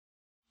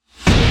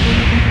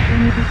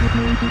Hey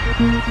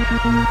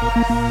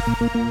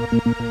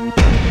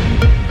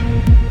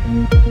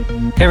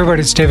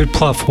everybody, it's David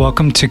Plouffe.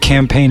 Welcome to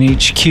Campaign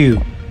HQ.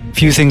 A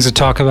few things to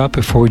talk about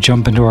before we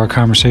jump into our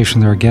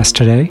conversation with our guest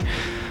today.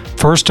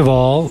 First of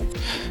all,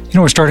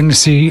 we're starting to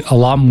see a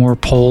lot more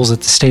polls at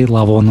the state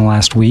level in the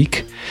last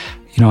week.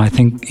 I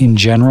think in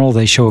general,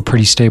 they show a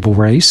pretty stable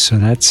race. So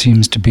that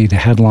seems to be the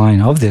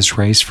headline of this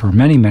race for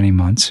many, many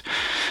months,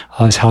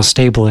 is how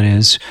stable it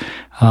is.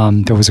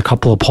 There was a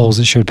couple of polls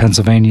that showed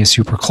Pennsylvania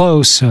super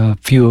close, a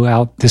few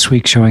out this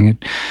week showing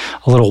it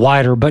a little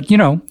wider, but,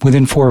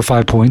 within 4 or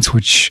 5 points,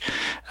 which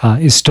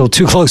is still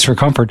too close for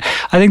comfort.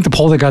 I think the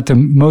poll that got the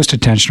most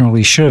attention, or at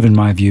least should have in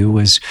my view,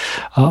 was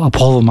a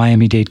poll of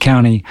Miami-Dade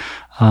County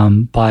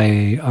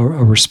by a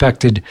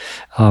respected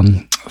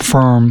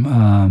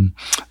firm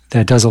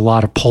that does a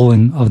lot of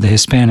polling of the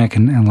Hispanic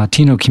and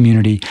Latino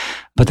community,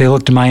 but they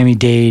looked at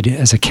Miami-Dade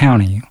as a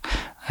county.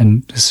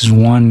 And this is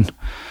one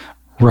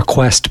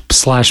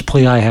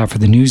request/plea I have for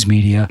the news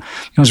media.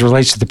 As it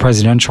relates to the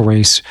presidential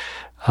race,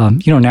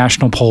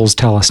 national polls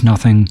tell us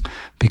nothing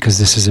because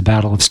this is a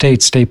battle of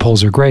states. State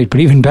polls are great, but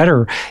even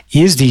better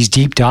is these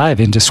deep dive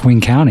into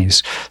swing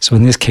counties. So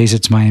in this case,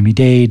 it's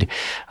Miami-Dade.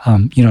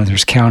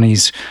 There's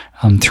counties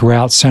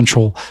throughout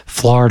central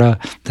Florida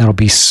that'll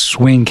be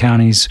swing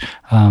counties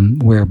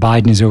where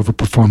Biden is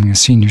overperforming his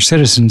senior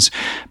citizens.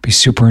 It'd be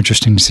super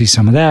interesting to see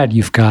some of that.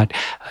 You've got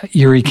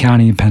Erie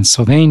County in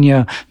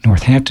Pennsylvania,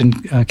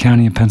 Northampton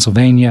County in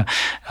Pennsylvania.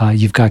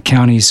 You've got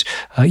counties,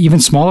 even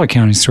smaller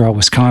counties throughout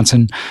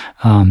Wisconsin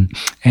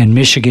and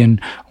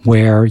Michigan,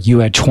 where you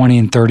had 20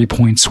 and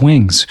 30-point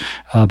swings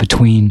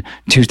between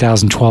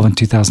 2012 and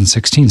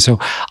 2016. So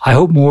I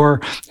hope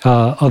more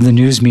of the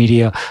news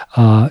media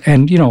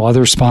and,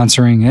 other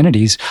sponsoring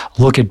entities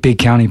look at big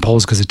county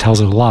polls because it tells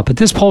it a lot. But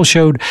this poll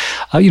showed,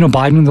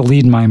 Biden in the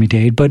lead in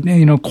Miami-Dade, but,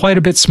 quite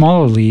a bit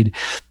smaller lead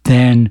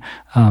than,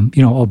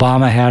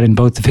 Obama had in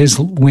both of his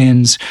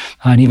wins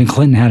and even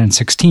Clinton had in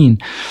 2016.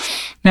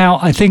 Now,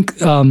 I think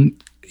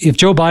if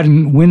Joe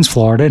Biden wins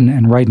Florida,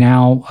 and right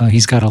now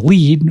he's got a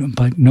lead,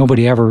 but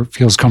nobody ever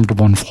feels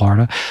comfortable in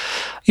Florida,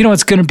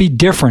 it's going to be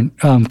different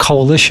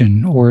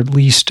coalition, or at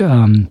least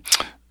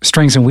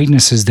strengths and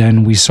weaknesses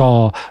than we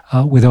saw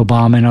with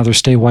Obama and other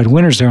statewide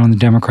winners there on the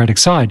Democratic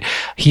side.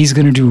 He's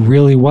going to do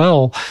really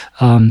well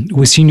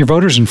with senior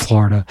voters in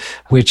Florida,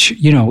 which,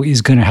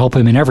 is going to help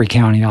him in every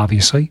county,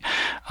 obviously.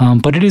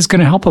 But it is going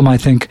to help him, I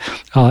think,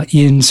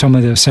 in some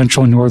of the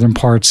central and northern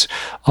parts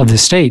of the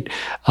state.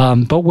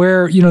 But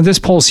where, this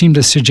poll seemed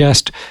to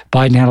suggest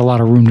Biden had a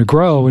lot of room to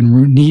grow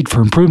and need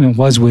for improvement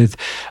was with,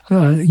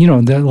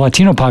 the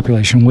Latino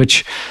population,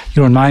 which,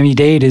 in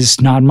Miami-Dade is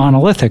not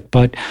monolithic,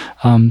 but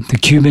the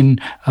Cuban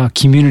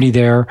community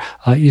there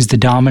is the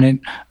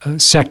dominant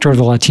sector of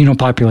the Latino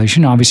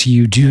population. Obviously,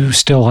 you do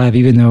still have,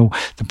 even though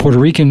the Puerto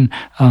Rican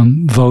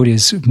vote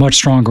is much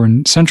stronger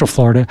in Central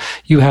Florida,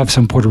 you have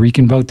some Puerto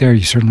Rican vote there.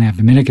 You certainly have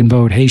Dominican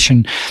vote,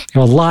 Haitian.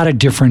 You have a lot of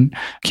different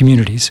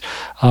communities.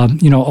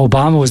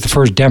 Obama was the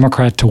first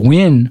Democrat to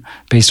win,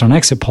 based on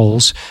exit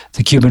polls,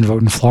 the Cuban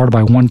vote in Florida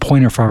by 1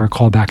 point, if I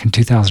recall, back in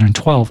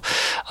 2012.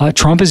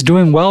 Trump is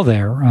doing well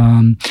there.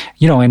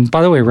 And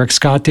by the way, Rick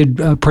Scott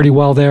did pretty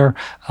well there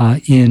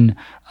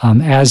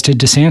as did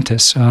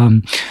DeSantis.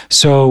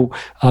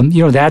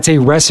 That's a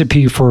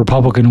recipe for a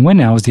Republican to win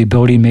now, is the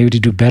ability maybe to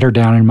do better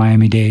down in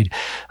Miami-Dade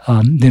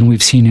than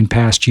we've seen in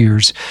past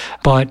years.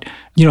 But,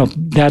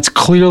 that's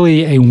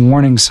clearly a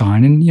warning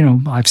sign.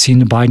 And, I've seen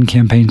the Biden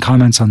campaign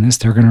comments on this.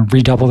 They're going to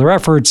redouble their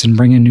efforts and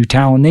bring in new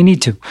talent. They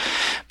need to,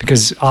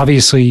 because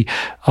obviously,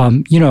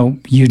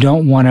 you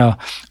don't want to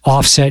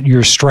offset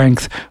your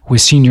strength with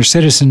senior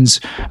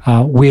citizens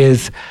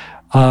with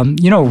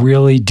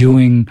really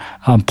doing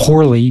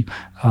poorly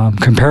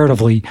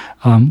comparatively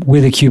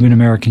with the Cuban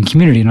American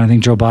community. And I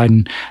think Joe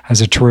Biden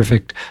has a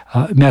terrific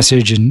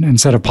message and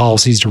set of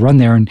policies to run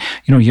there. And,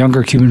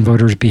 younger Cuban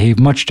voters behave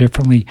much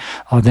differently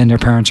than their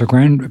parents or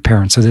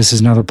grandparents. So this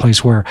is another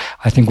place where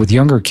I think with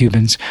younger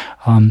Cubans,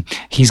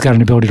 he's got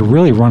an ability to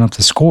really run up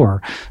the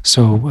score.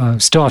 So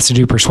still has to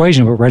do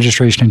persuasion, but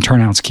registration and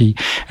turnout's key.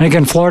 And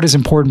again, Florida is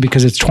important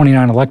because it's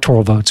 29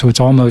 electoral votes. So it's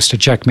almost a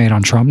checkmate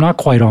on Trump. Not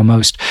quite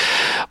almost,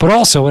 but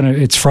also, and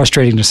it's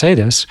frustrating to say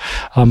this,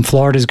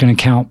 Florida is going to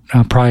count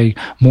probably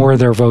more of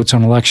their votes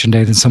on election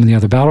day than some of the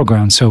other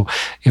battlegrounds. So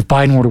if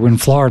Biden were to win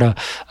Florida,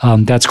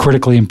 that's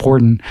critically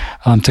important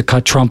to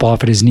cut Trump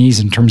off at his knees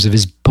in terms of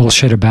his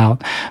bullshit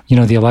about,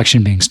 the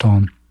election being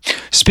stolen.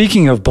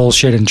 Speaking of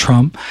bullshit and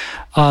Trump,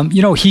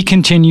 he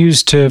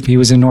continues to, he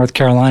was in North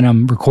Carolina.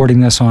 I'm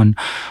recording this on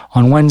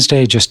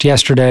Wednesday, just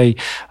yesterday,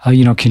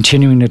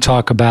 continuing to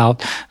talk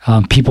about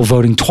people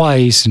voting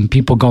twice and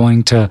people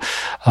going to,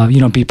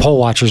 be poll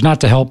watchers, not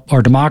to help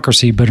our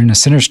democracy, but in a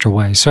sinister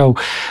way. So,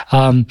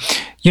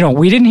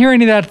 we didn't hear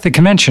any of that at the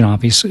convention,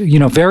 obviously,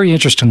 very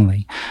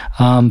interestingly.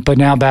 But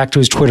now back to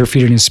his Twitter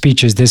feed and his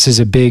speeches, this is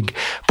a big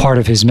part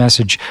of his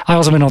message. I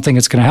also don't think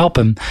it's going to help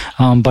him,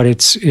 but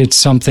it's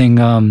something,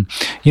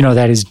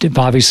 that is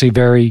obviously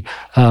very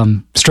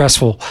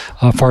stressful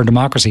for our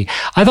democracy.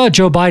 I thought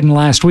Joe Biden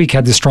last week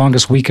had the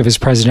strongest week of his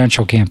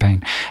presidential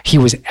campaign. He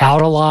was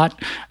out a lot.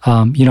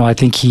 I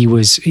think he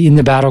was in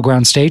the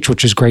battleground states,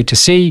 which is great to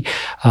see.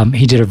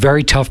 He did a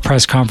very tough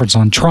press conference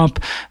on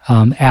Trump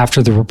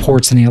after the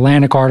reports in the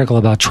Atlantic article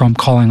about Trump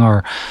calling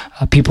our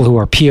people who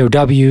are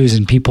POWs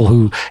and people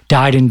who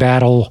died in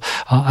battle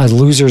as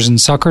losers and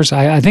suckers.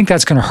 I think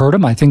that's going to hurt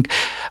him. I think,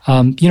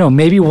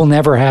 maybe we'll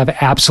never have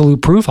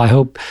absolute proof. I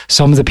hope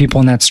some of the people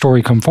in that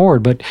story come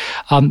forward. But,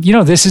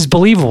 this is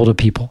believable to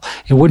people.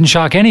 It wouldn't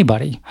shock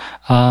anybody.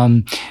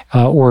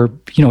 Or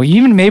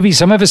even maybe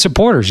some of his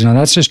supporters.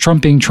 That's just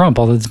Trump being Trump,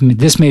 although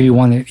this may be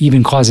one that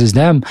even causes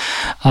them,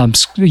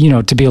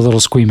 to be a little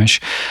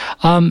squeamish.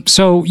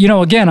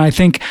 Again, I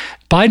think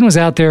Biden was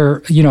out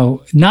there,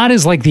 not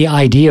as like the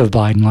idea of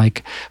Biden,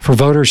 like for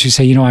voters who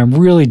say, I'm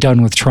really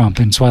done with Trump,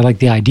 and so I like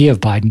the idea of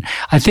Biden.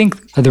 I think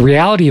the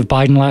reality of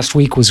Biden last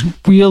week was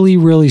really,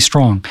 really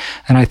strong.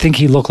 And I think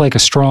he looked like a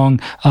strong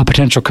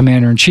potential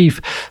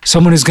commander-in-chief,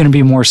 someone who's going to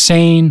be more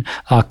sane,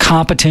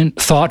 competent,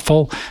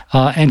 thoughtful,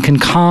 and can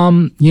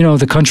calm,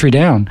 the country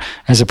down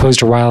as opposed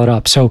to rile it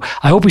up. So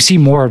I hope we see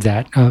more of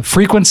that.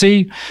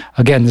 Frequency,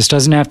 again, this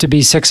doesn't have to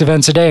be 6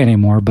 events a day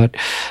anymore, but,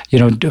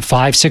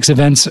 5, 6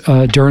 events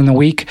during the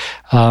week.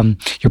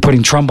 You're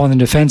putting Trump on the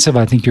defensive.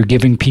 I think you're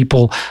giving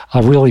people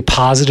a really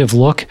positive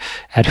look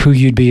at who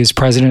you'd be as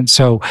president.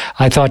 So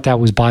I thought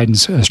that was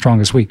Biden's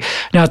strongest week.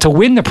 Now, to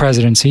win the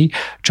presidency,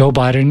 Joe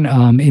Biden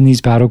in these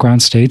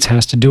battleground states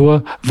has to do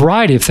a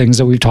variety of things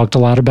that we've talked a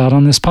lot about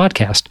on this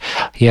podcast.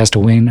 He has to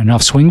win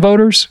enough swing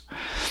voters.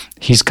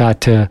 He's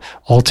got to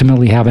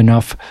ultimately have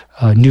enough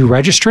new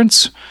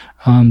registrants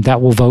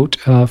that will vote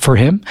for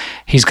him.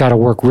 He's got to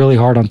work really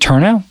hard on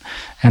turnout,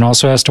 and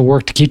also has to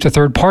work to keep the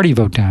third party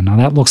vote down. Now,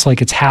 that looks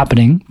like it's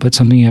happening, but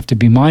something you have to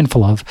be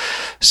mindful of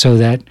so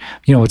that,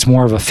 it's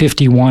more of a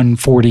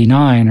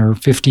 51-49 or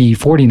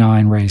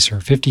 50-49 race or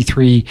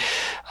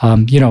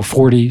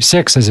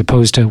 53-46 as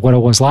opposed to what it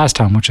was last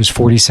time, which was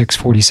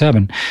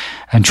 46-47.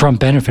 And Trump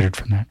benefited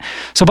from that.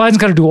 So Biden's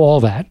got to do all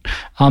that.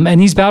 And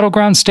these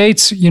battleground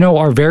states,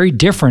 are very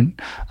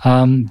different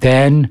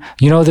than,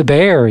 the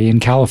Bay Area in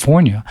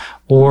California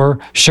or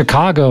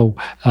Chicago,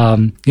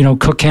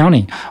 Cook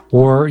County,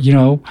 or,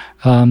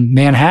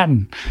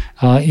 Manhattan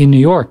in New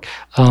York.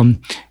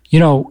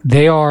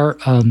 They are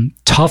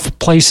tough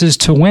places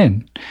to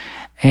win.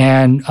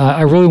 And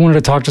I really wanted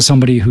to talk to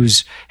somebody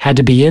who's had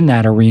to be in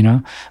that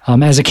arena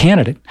as a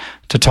candidate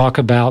to talk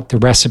about the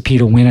recipe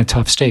to win a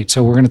tough state.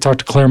 So we're going to talk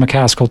to Claire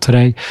McCaskill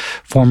today,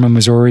 former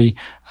Missouri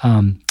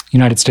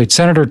United States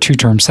Senator,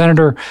 2-term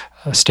senator,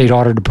 state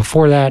auditor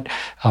before that,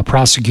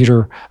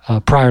 prosecutor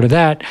prior to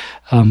that,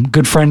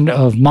 good friend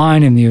of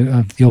mine in the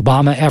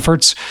Obama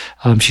efforts.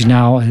 She's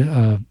now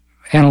an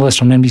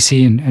analyst on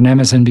NBC and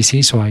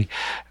MSNBC, so I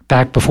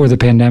back before the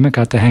pandemic,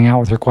 got to hang out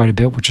with her quite a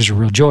bit, which is a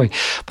real joy.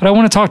 But I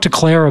want to talk to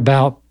Claire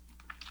about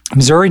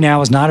Missouri now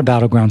is not a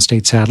battleground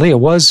state, sadly. It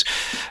was,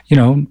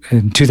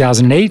 in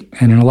 2008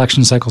 and in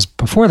election cycles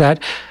before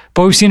that,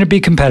 but we've seen it be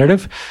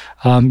competitive.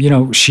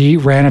 She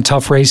ran a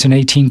tough race in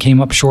 18, came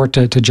up short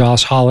to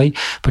Josh Hawley,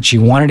 but she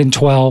won it in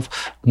 12,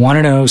 won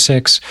it in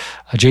 06.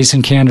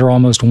 Jason Kander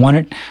almost won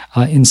it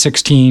in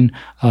 16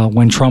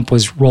 when Trump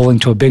was rolling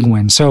to a big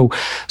win. So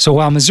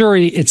while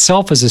Missouri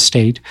itself as a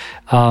state,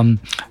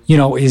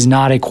 is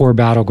not a core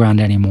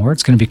battleground anymore,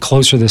 it's going to be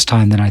closer this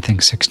time than I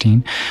think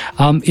 16.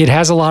 It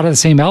has a lot of the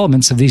same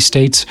elements of these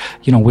states,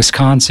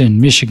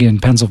 Wisconsin, Michigan,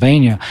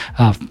 Pennsylvania,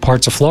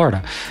 parts of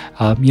Florida.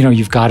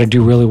 You've got to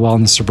do really well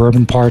in the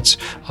suburban parts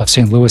of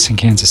St. Louis and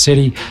Kansas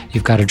City.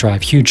 You've got to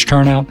drive huge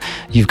turnout.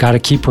 You've got to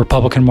keep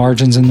Republican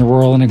margins in the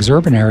rural and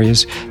exurban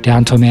areas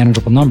down to a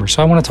manageable number.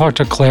 So I want to talk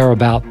to Claire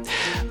about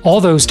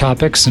all those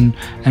topics and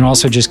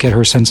also just get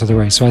her sense of the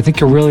race. So I think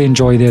you'll really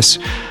enjoy this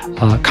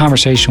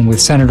conversation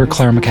with Senator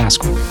Claire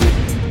McCaskill.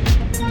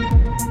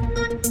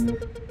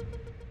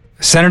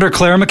 Senator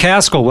Claire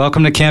McCaskill,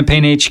 welcome to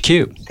Campaign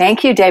HQ.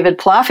 Thank you, David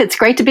Plouffe. It's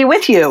great to be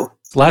with you.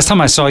 Last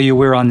time I saw you,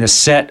 we were on this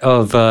set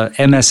of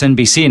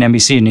MSNBC and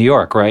NBC in New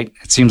York, right?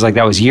 It seems like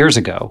that was years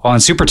ago,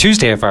 on Super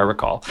Tuesday, if I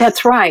recall.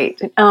 That's right.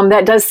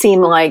 That does seem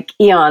like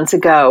eons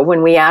ago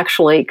when we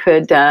actually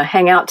could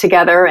hang out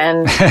together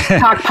and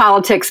talk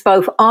politics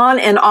both on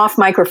and off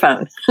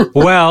microphone.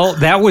 Well,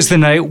 that was the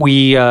night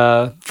we,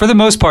 for the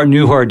most part,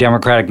 knew who our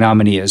Democratic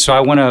nominee is. So I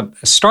want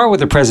to start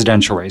with the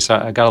presidential race.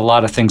 I got a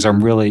lot of things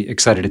I'm really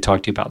excited to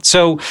talk to you about.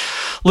 So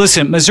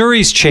listen,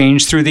 Missouri's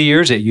changed through the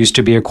years. It used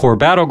to be a core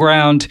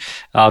battleground.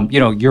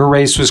 Your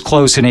race was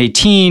close in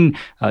 18.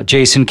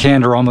 Jason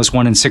Kander almost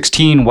won in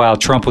 16 while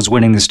Trump was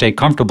winning the state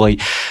comfortably.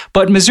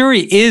 But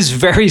Missouri is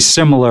very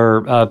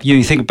similar.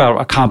 You think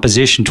about a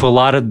composition to a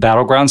lot of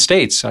battleground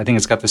states. I think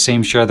it's got the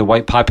same share of the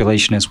white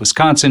population as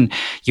Wisconsin.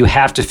 You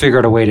have to figure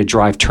out a way to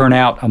drive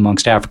turnout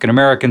amongst African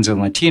Americans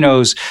and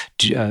Latinos,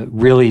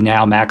 really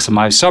now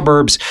maximize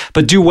suburbs,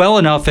 but do well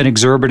enough in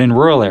exurban and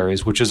rural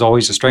areas, which is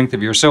always a strength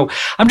of yours. So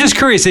I'm just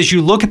curious, as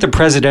you look at the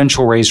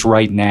presidential race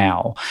right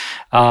now,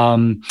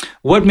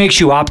 What makes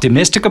you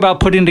optimistic about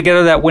putting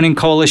together that winning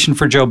coalition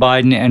for Joe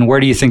Biden, and where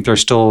do you think there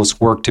still is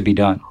work to be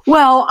done?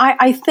 Well,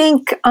 I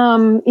think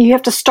you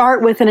have to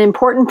start with an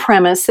important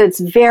premise that's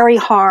very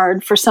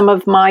hard for some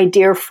of my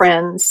dear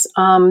friends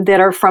that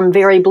are from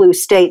very blue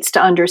states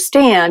to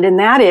understand, and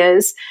that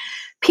is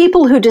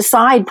people who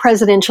decide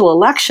presidential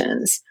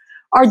elections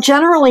are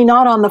generally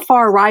not on the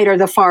far right or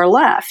the far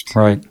left.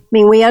 Right. I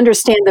mean, we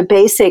understand the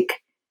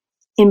basic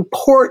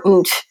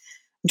important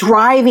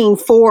driving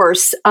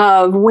force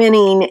of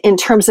winning in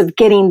terms of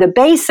getting the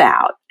base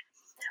out.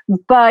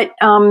 But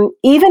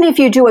even if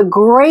you do a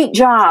great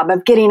job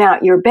of getting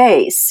out your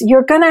base,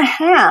 you're going to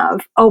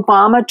have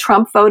Obama,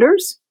 Trump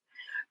voters.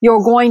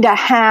 You're going to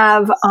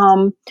have,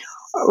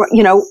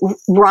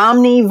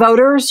 Romney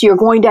voters. You're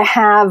going to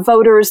have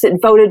voters that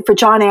voted for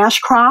John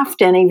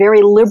Ashcroft and a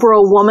very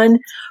liberal woman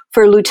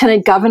for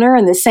lieutenant governor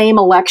in the same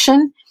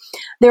election.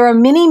 There are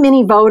many,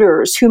 many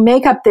voters who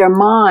make up their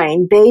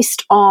mind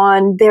based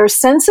on their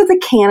sense of the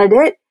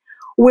candidate,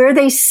 where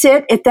they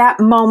sit at that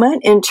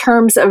moment in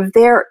terms of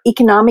their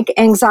economic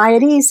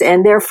anxieties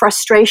and their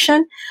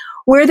frustration,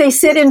 where they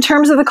sit in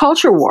terms of the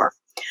culture war.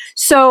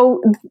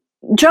 So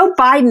Joe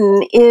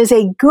Biden is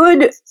a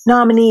good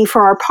nominee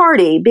for our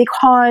party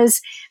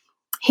because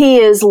he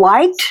is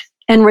liked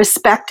and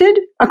respected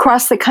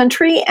across the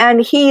country,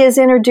 and he is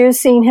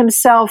introducing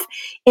himself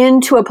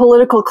into a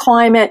political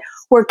climate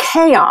where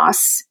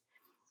chaos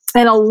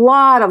and a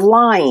lot of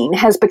lying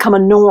has become a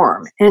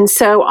norm. And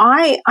so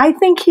I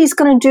think he's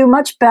going to do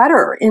much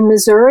better in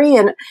Missouri,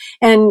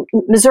 and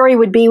Missouri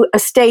would be a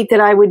state that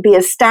I would be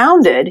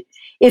astounded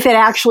if it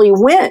actually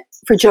went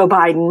for Joe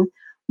Biden.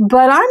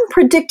 But I'm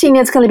predicting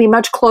it's going to be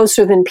much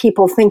closer than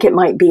people think it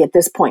might be at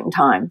this point in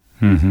time.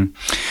 Mm-hmm.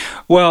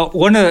 Well,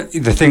 one of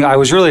the thing I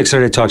was really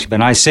excited to talk to you about,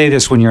 and I say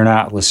this when you're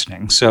not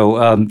listening.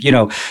 So,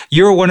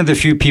 you're one of the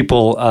few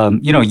people,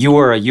 you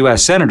were a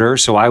U.S. senator,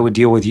 so I would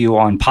deal with you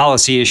on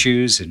policy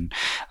issues and,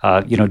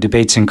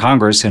 debates in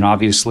Congress. And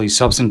obviously,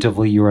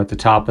 substantively, you were at the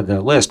top of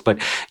the list. But,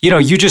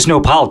 you just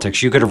know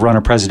politics. You could have run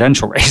a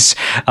presidential race.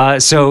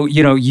 So,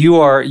 you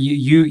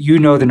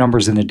know the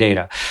numbers and the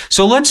data.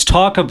 So let's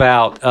talk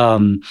about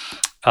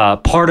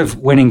part of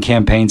winning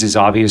campaigns is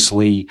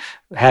obviously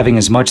having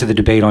as much of the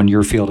debate on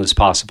your field as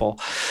possible.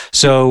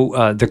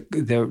 So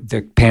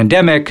the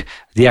pandemic,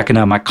 the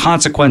economic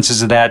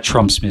consequences of that,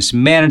 Trump's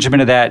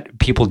mismanagement of that,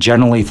 people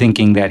generally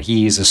thinking that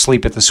he's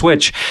asleep at the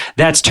switch,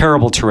 that's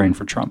terrible terrain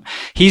for Trump.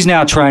 He's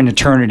now trying to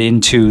turn it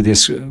into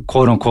this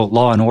quote unquote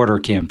law and order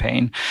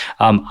campaign.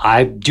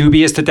 I'm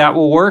dubious that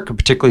will work,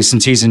 particularly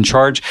since he's in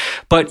charge.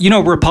 But,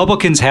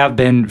 Republicans have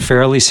been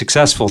fairly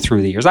successful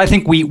through the years. I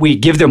think we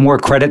give them more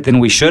credit than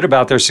we should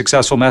about their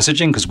successful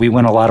messaging because we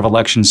win a lot of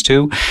elections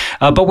too.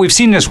 But we've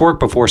seen this work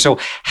before. So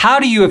how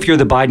do you, if you're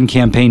the Biden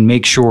campaign,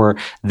 make sure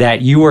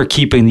that you are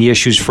keeping the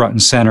issues front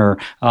and center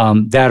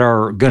that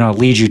are going to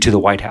lead you to the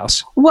White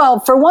House?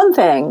 Well, for one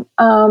thing,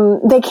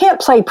 they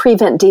can't play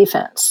prevent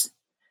defense.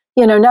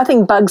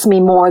 Nothing bugs me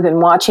more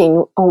than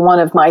watching one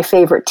of my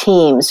favorite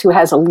teams who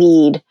has a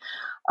lead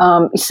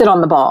sit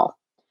on the ball.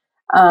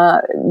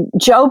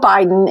 Joe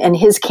Biden and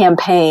his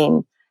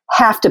campaign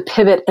have to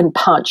pivot and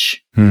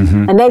punch.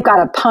 Mm-hmm. And they've got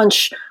to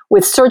punch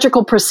with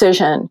surgical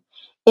precision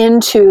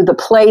into the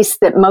place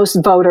that most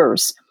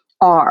voters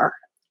are.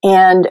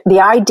 And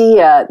the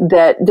idea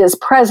that this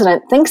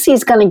president thinks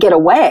he's going to get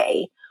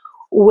away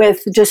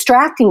with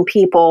distracting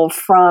people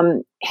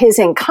from his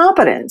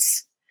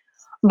incompetence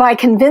by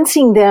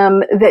convincing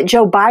them that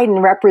Joe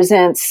Biden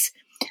represents,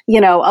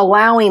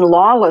 allowing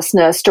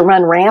lawlessness to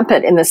run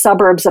rampant in the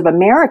suburbs of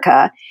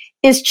America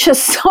is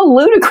just so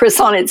ludicrous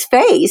on its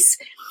face.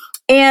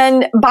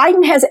 And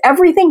Biden has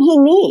everything he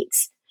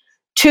needs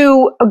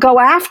to go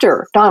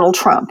after Donald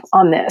Trump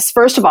on this.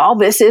 First of all,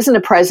 this isn't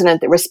a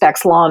president that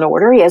respects law and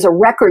order. He has a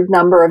record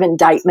number of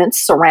indictments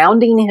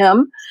surrounding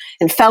him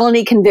and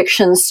felony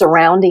convictions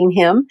surrounding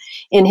him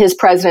in his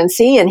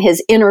presidency and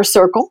his inner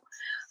circle.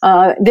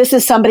 This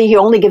is somebody who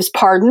only gives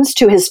pardons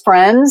to his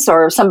friends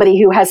or somebody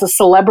who has a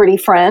celebrity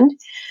friend.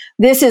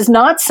 This is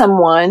not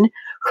someone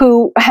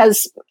who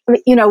has,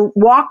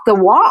 walked the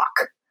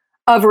walk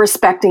of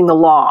respecting the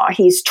law.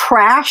 He's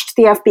trashed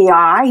the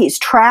FBI. He's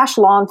trashed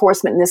law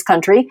enforcement in this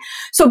country.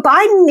 So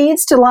Biden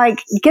needs to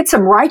get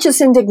some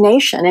righteous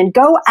indignation and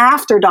go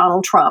after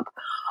Donald Trump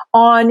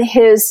on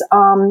his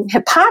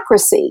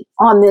hypocrisy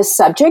on this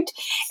subject.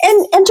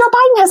 And Joe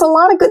Biden has a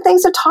lot of good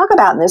things to talk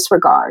about in this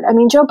regard. I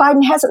mean, Joe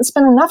Biden hasn't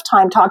spent enough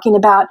time talking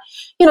about,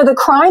 the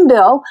crime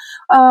bill.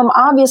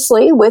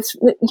 Obviously, with,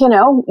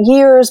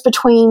 years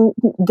between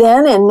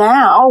then and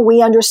now,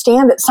 we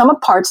understand that some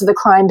parts of the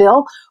crime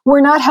bill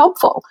were not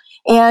helpful.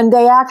 And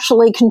they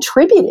actually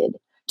contributed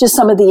to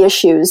some of the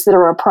issues that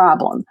are a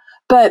problem.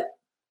 But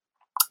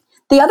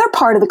the other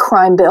part of the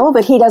crime bill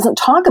that he doesn't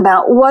talk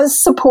about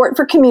was support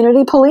for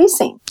community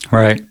policing.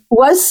 Right.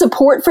 Was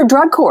support for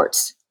drug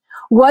courts.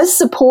 Was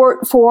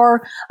support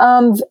for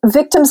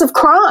victims of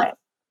crime.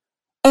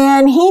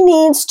 And he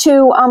needs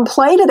to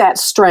play to that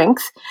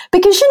strength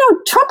because,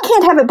 Trump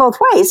can't have it both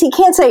ways. He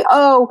can't say,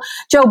 oh,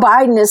 Joe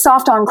Biden is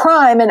soft on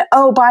crime. And,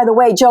 oh, by the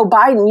way, Joe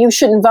Biden, you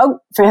shouldn't vote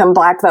for him,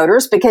 black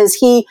voters, because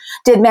he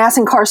did mass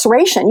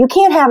incarceration. You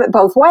can't have it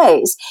both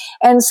ways.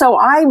 And so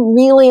I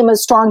really am a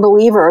strong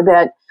believer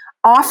that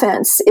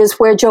offense is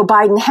where Joe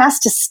Biden has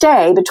to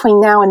stay between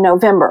now and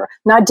November,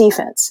 not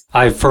defense.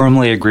 I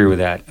firmly agree with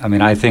that. I mean,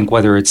 I think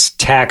whether it's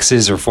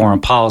taxes or foreign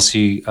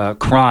policy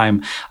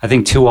crime, I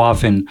think too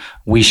often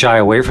we shy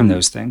away from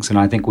those things. And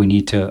I think we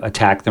need to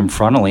attack them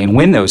frontally and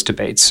win those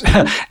debates,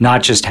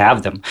 not just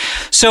have them.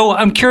 So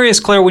I'm curious,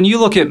 Claire, when you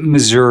look at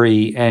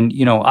Missouri, and,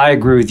 I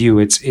agree with you,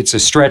 it's a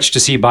stretch to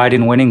see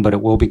Biden winning, but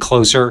it will be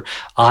closer.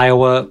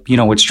 Iowa,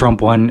 which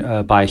Trump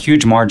won by a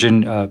huge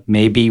margin,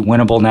 may be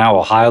winnable now.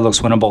 Ohio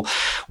looks winnable.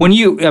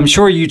 I'm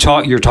sure you're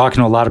talking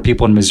to a lot of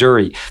people in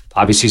Missouri.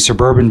 Obviously,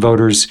 suburban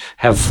voters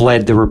have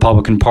fled the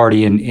Republican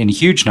Party in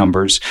huge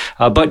numbers.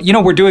 But,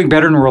 we're doing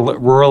better in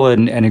rural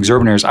and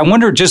exurban areas. I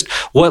wonder just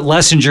what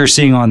lessons you're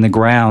seeing on the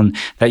ground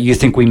that you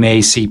think we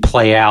may see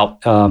play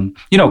out, come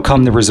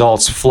the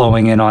results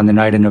flowing in on the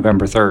night of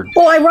November 3rd.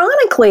 Well,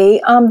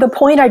 ironically, the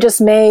point I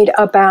just made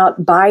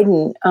about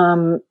Biden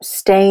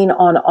staying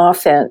on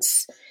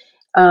offense,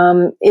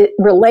 it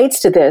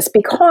relates to this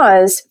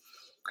because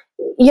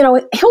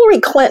Hillary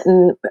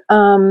Clinton,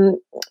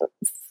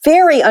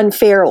 very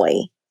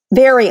unfairly,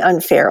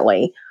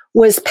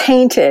 was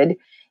painted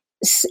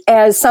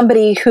as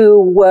somebody who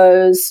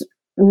was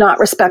not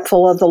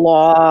respectful of the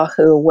law,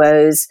 who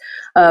was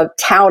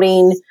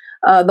touting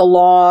the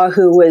law,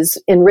 who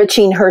was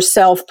enriching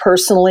herself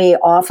personally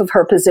off of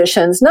her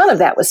positions. None of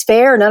that was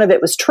fair. None of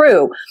it was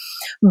true.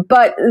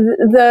 But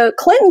the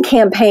Clinton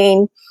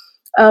campaign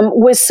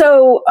was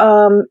so,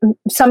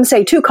 some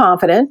say too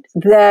confident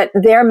that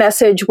their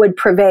message would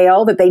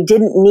prevail, that they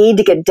didn't need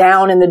to get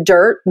down in the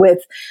dirt with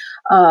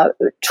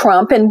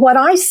Trump. And what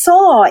I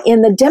saw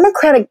in the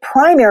Democratic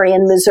primary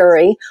in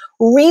Missouri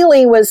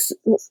really was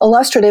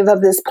illustrative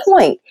of this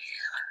point.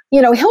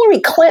 Hillary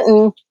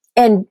Clinton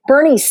and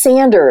Bernie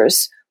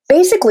Sanders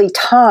basically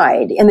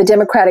tied in the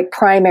Democratic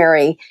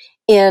primary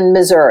in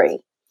Missouri.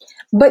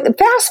 But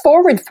fast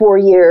forward 4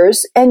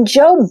 years, and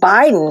Joe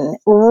Biden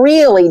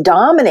really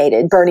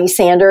dominated Bernie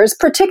Sanders,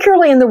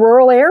 particularly in the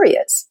rural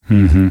areas.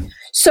 Mm-hmm.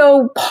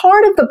 So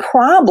part of the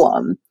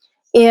problem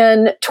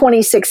in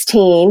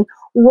 2016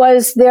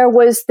 was there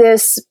was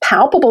this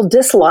palpable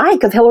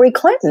dislike of Hillary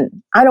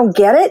Clinton. I don't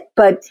get it,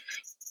 but,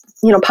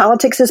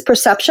 politics is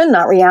perception,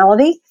 not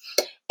reality.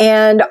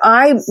 And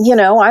I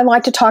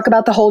like to talk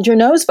about the hold your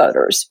nose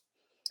voters.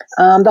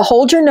 The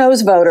hold your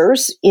nose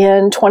voters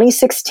in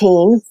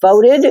 2016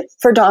 voted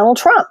for Donald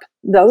Trump,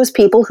 those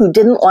people who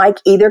didn't like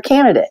either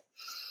candidate.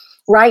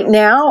 Right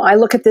now, I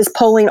look at this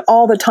polling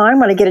all the time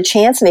when I get a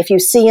chance, and if you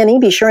see any,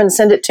 be sure and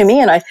send it to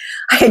me, and I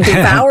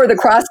devour the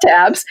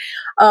crosstabs.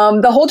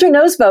 The hold your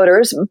nose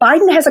voters,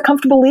 Biden has a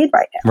comfortable lead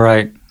right now.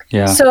 Right.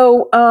 Yeah.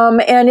 So,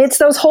 and it's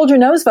those hold your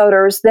nose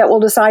voters that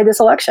will decide this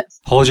election.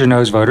 Hold your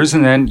nose voters,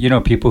 and then,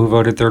 people who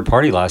voted third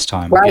party last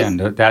time. Right.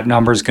 Again, that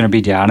number is going to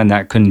be down, and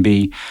that couldn't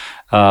be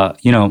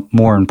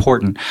more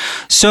important.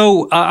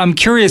 So I'm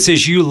curious,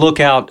 as you look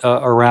out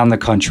around the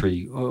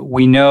country,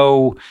 we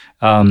know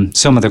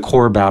some of the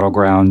core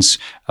battlegrounds,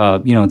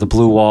 the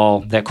blue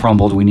wall that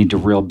crumbled, we need to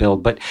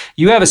rebuild. But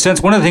you have a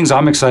sense, one of the things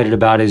I'm excited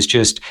about is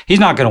just, he's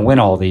not going to win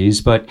all these,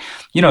 but,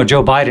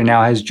 Joe Biden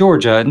now has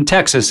Georgia and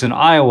Texas and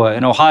Iowa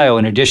and Ohio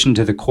in addition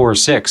to the core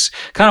six.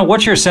 Kind of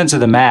what's your sense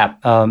of the map,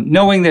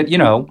 knowing that,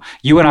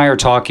 you and I are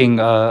talking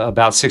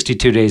about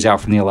 62 days out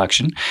from the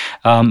election.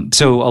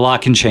 So a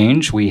lot can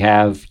change. We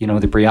have,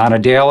 the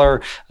Breonna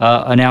Taylor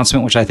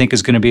announcement, which I think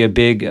is going to be a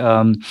big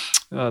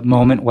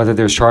moment, whether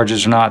there's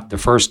charges or not. The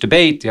first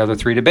debate, the other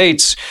three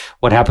debates,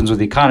 what happens with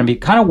the economy.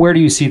 Kind of where do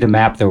you see the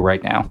map, though,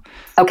 right now?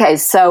 Okay,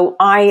 so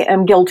I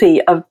am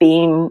guilty of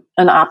being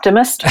an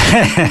optimist.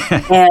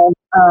 And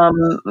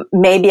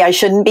maybe I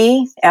shouldn't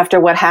be after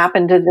what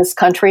happened to this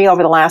country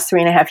over the last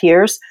 3.5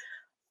 years.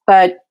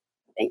 But,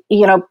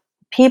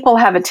 people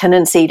have a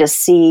tendency to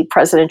see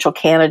presidential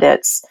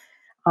candidates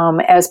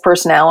as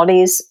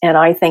personalities. And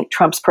I think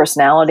Trump's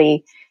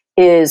personality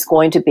is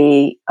going to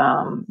be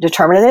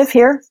determinative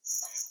here.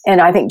 And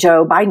I think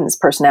Joe Biden's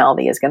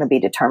personality is going to be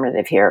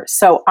determinative here.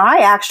 So I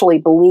actually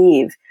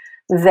believe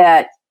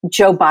that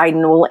Joe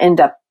Biden will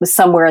end up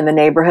somewhere in the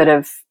neighborhood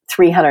of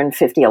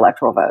 350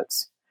 electoral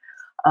votes.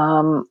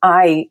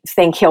 I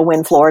think he'll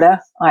win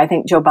Florida. I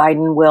think Joe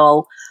Biden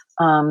will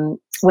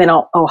win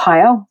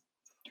Ohio.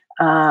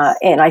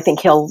 And I think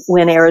he'll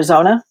win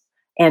Arizona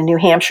and New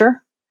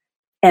Hampshire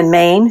and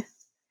Maine.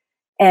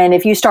 And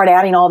if you start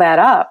adding all that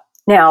up,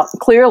 now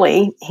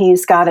clearly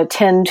he's got to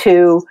tend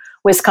to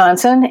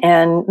Wisconsin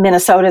and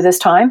Minnesota this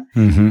time,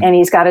 and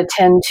he's got to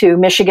tend to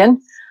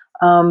Michigan.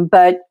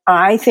 But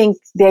I think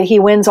that he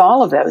wins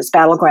all of those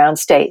battleground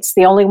states.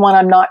 The only one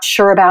I'm not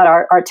sure about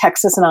are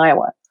Texas and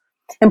Iowa.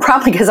 And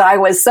probably because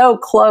Iowa is so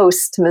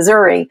close to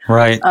Missouri.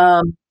 Right.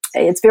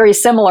 It's very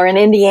similar in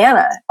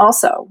Indiana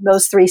also.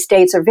 Those three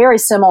states are very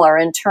similar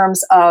in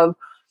terms of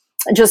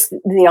just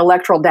the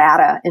electoral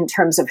data in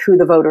terms of who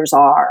the voters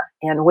are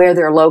and where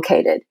they're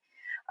located.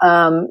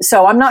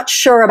 So I'm not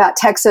sure about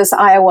Texas,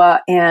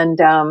 Iowa, and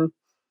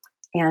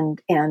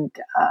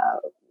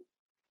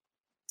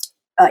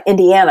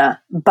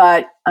Indiana,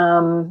 but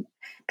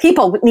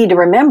people need to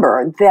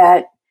remember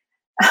that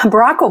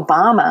Barack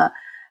Obama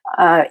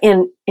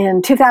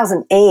in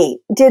 2008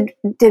 did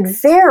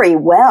very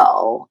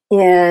well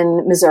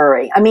in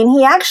Missouri. I mean,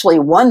 he actually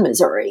won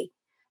Missouri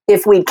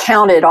if we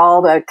counted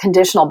all the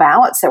conditional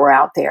ballots that were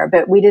out there,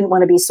 but we didn't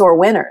want to be sore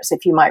winners,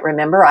 if you might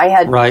remember. I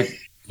had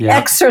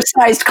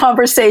exercised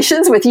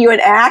conversations with you and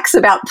Axe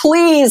about,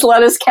 please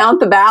let us count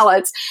the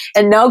ballots.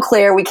 And no,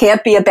 Claire, we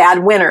can't be a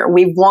bad winner.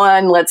 We've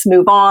won. Let's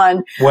move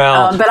on.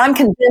 Well, but I'm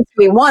convinced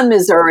we won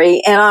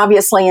Missouri, and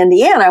obviously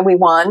Indiana we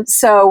won.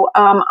 So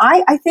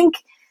I think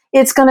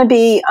it's going to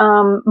be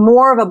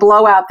more of a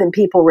blowout than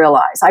people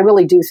realize. I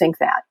really do think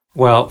that.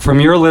 Well, from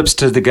your lips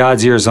to the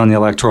God's ears on the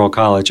Electoral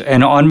College.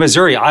 And on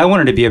Missouri, I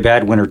wanted to be a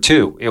bad winner,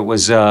 too. It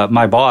was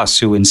my boss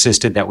who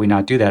insisted that we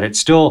not do that. It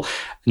still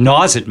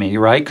gnaws at me,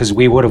 right? Because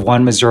we would have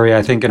won Missouri,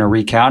 I think, in a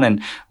recount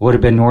and would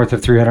have been north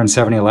of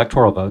 370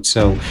 electoral votes.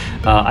 So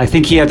I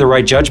think he had the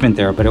right judgment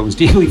there, but it was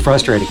deeply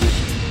frustrating.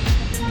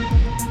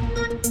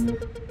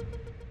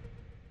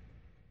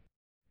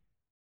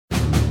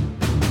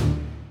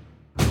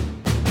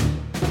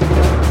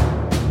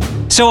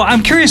 So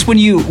I'm curious when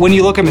you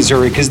look at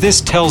Missouri, because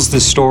this tells the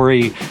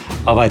story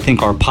of, I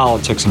think, our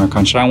politics in our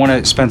country. I want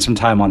to spend some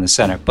time on the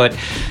Senate. But,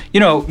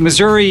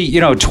 Missouri,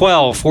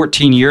 12,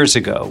 14 years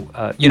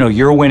ago,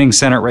 your winning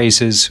Senate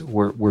races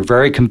were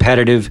very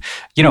competitive,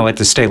 at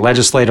the state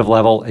legislative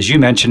level. As you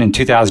mentioned, in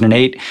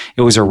 2008,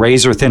 it was a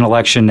razor-thin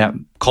election that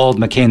called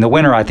McCain the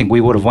winner. I think we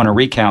would have won a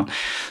recount.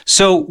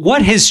 So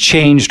what has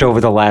changed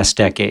over the last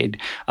decade?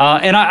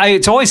 And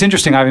it's always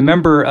interesting. I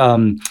remember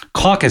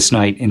caucus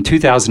night in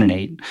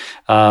 2008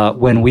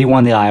 when we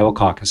won the Iowa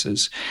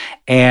caucuses.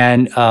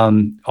 And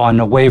on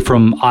the way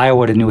from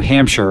Iowa to New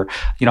Hampshire,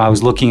 I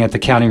was looking at the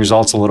county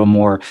results a little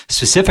more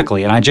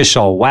specifically, and I just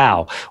saw,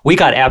 wow, we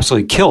got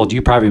absolutely killed.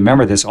 You probably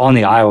remember this, on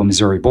the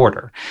Iowa-Missouri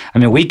border. I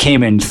mean, we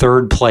came in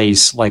third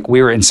place, like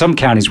we were in some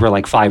counties, we're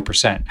like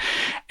 5%.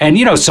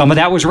 And, some of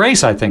that was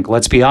race, I think.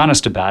 Let's be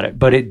honest about it.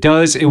 But it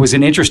was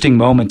an interesting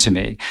moment to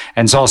me,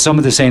 and saw some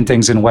of the same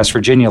things in West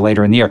Virginia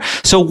later in the year.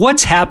 So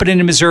what's happening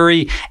in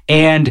Missouri,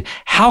 and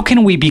how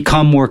can we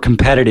become more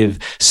competitive?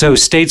 So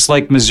states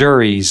like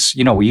Missouri's,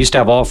 we used to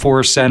have all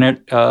 4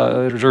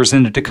 senators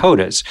in the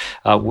Dakotas.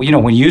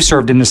 When you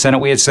served in the Senate,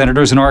 we had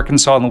senators in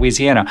Arkansas and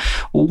Louisiana.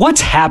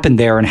 What's happened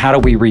there, and how do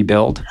we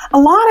rebuild? A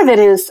lot of it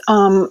is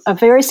a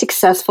very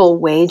successful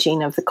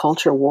waging of the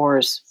culture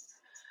wars.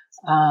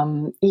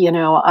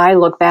 I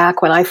look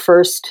back when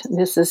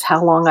this is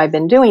how long I've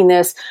been doing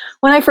this.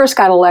 When I first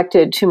got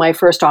elected to my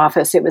first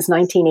office, it was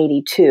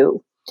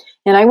 1982.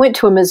 And I went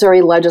to a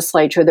Missouri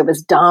legislature that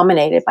was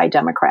dominated by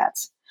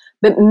Democrats.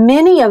 But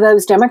many of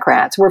those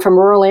Democrats were from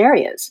rural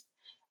areas,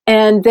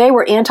 and they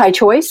were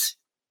anti-choice,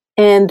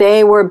 and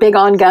they were big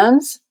on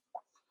guns.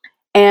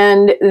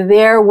 And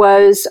there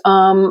was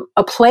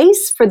a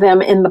place for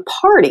them in the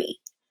party.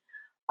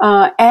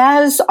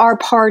 As our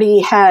party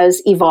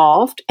has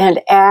evolved, and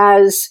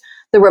as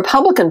the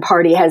Republican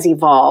Party has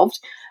evolved,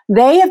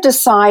 they have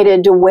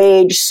decided to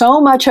wage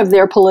so much of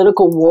their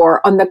political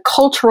war on the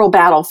cultural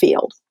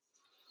battlefield.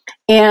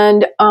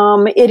 And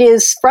it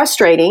is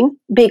frustrating,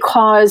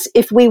 because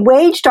if we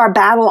waged our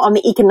battle on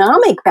the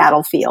economic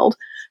battlefield,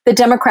 the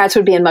Democrats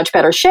would be in much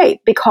better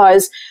shape,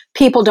 because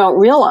people don't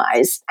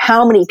realize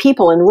how many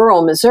people in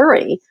rural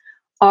Missouri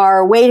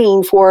are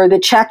waiting for the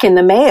check in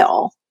the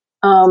mail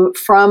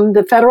from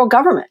the federal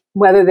government,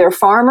 whether they're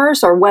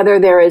farmers or whether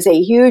there is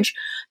a huge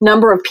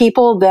number of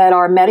people that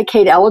are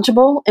Medicaid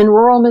eligible in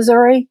rural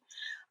Missouri.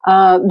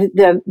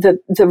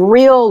 The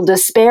real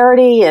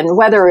disparity in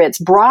whether it's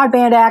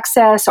broadband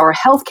access or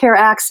healthcare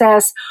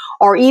access,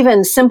 or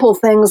even simple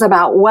things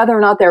about whether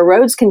or not their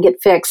roads can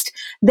get fixed,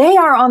 they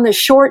are on the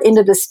short end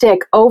of the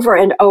stick over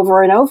and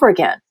over and over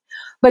again.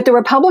 But the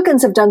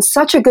Republicans have done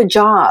such a good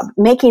job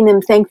making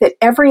them think that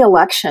every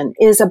election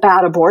is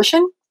about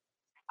abortion,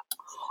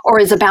 or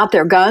is about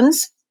their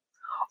guns,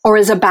 or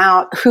is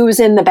about who's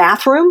in the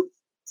bathroom.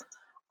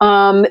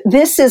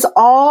 This is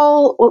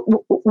all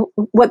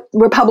what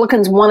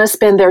Republicans want to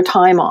spend their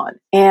time on.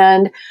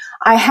 And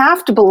I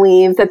have to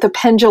believe that the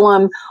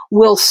pendulum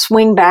will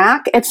swing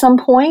back at some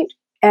point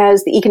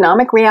as the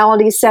economic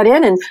realities set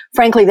in. And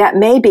frankly, that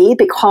may be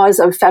because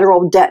of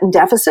federal debt and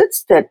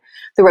deficits that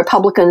the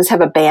Republicans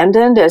have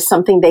abandoned as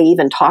something they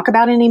even talk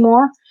about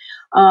anymore.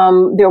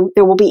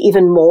 There will be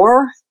even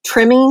more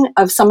trimming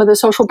of some of the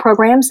social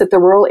programs that the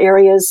rural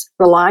areas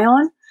rely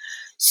on.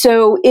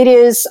 So it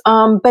is,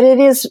 but it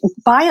is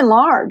by and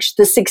large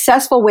the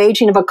successful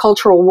waging of a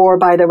cultural war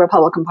by the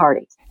Republican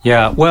Party.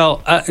 Yeah,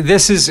 well,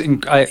 this is,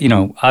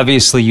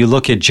 obviously you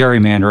look at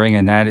gerrymandering,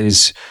 and that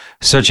is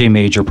such a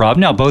major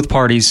problem. Now, both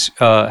parties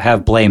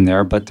have blame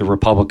there, but the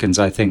Republicans,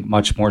 I think,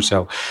 much more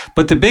so.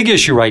 But the big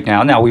issue right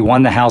now, we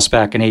won the House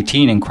back in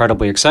 2018,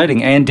 incredibly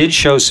exciting, and did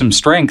show some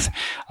strength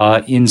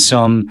in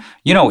some,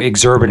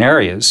 exurban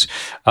areas.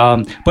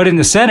 But in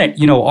the Senate,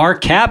 our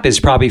cap is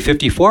probably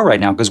 54 right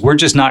now because we're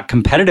just not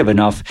competitive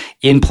enough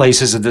in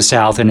places of the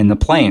South and in the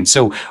Plains.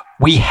 So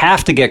we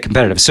have to get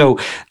competitive. So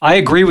I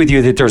agree with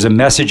you that there's a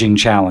messaging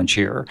challenge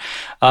here.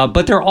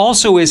 But there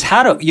also is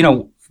how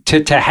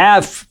to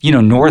have,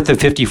 north of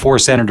 54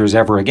 senators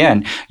ever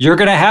again, you're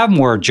going to have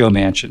more Joe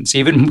Manchins,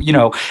 even,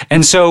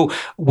 and so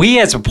we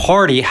as a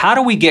party, how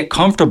do we get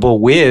comfortable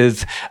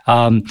with,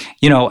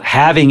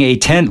 having a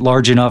tent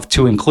large enough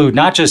to include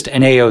not just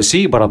an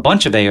AOC, but a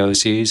bunch of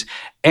AOCs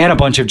and a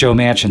bunch of Joe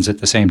Manchins at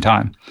the same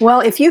time?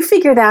 Well, if you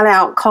figure that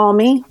out, call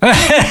me.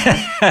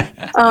 I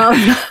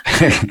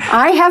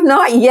have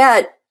not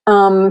yet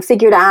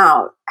figured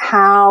out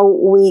how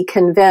we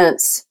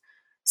convince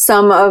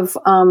some of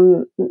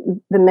the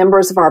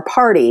members of our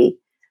party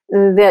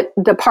that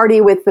the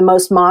party with the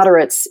most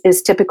moderates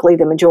is typically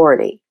the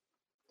majority.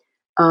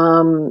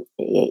 And,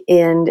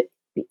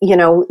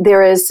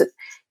 there is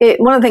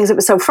one of the things that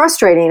was so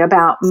frustrating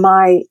about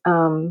my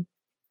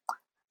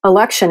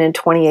election in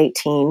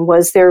 2018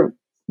 was there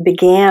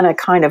began a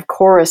kind of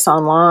chorus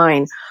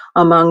online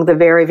among the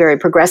very, very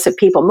progressive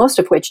people, most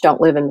of which don't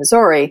live in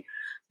Missouri,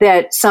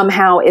 that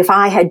somehow if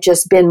I had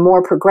just been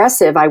more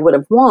progressive, I would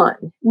have won.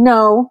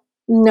 No,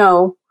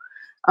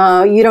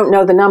 you don't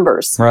know the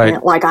numbers,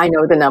 right? Like I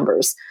know the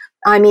numbers.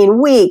 I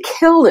mean, we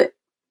killed it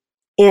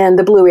in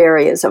the blue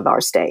areas of our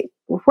state.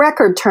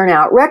 Record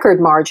turnout, record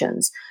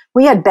margins.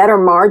 We had better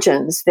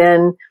margins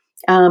than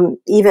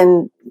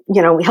even,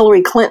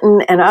 Hillary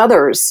Clinton and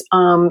others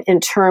in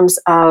terms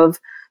of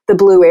the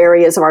blue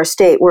areas of our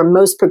state where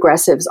most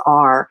progressives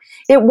are.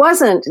 It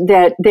wasn't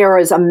that there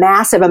is a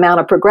massive amount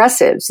of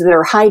progressives that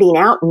are hiding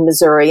out in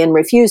Missouri and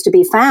refuse to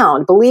be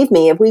found. Believe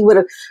me, if we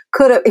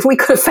could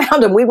have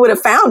found them, we would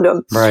have found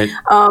them. Right.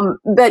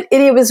 But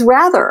it was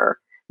rather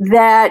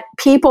that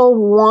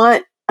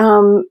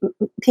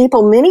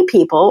many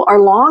people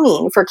are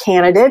longing for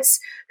candidates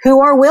who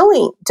are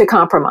willing to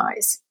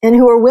compromise and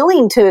who are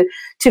willing to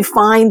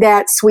find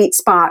that sweet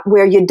spot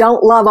where you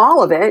don't love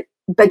all of it,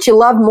 but you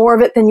love more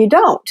of it than you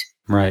don't.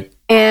 Right.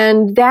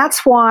 And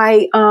that's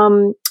why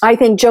I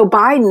think Joe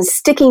Biden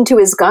sticking to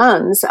his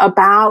guns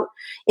about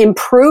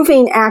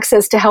improving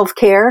access to health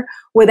care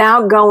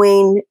without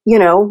going,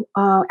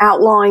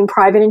 outlawing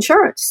private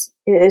insurance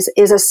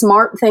is a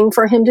smart thing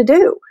for him to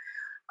do.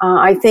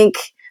 I think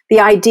the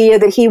idea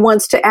that he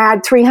wants to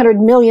add $300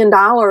 million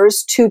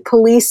to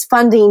police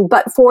funding,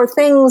 but for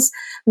things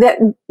that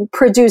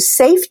produce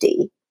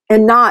safety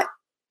and not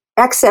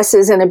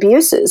excesses and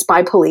abuses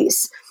by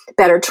police,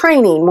 better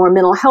training, more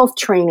mental health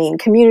training,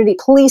 community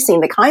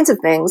policing, the kinds of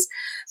things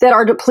that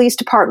our police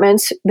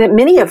departments, that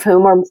many of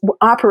whom are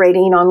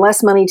operating on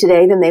less money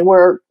today than they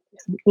were,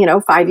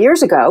 5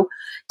 years ago,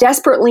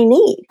 desperately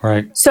need.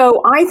 Right.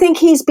 So I think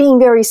he's being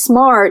very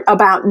smart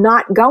about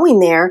not going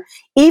there,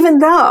 even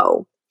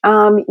though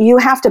you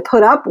have to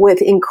put up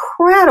with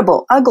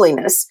incredible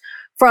ugliness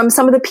from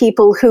some of the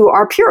people who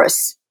are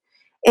purists.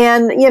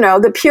 And,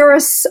 the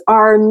purists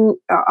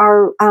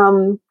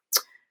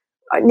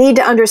need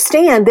to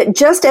understand that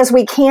just as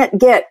we can't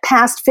get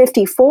past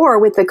 54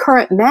 with the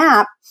current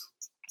map,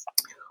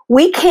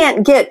 we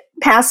can't get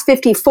past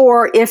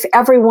 54 if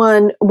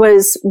everyone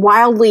was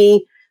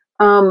wildly,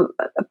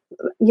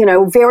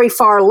 very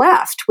far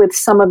left with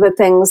some of the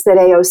things that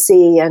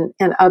AOC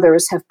and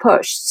others have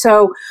pushed.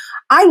 So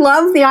I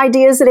love the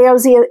ideas that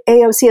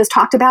AOC has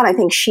talked about. I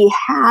think she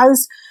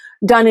has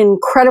done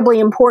incredibly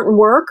important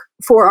work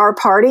for our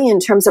party in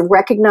terms of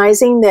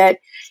recognizing that,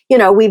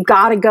 we've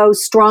got to go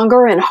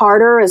stronger and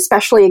harder,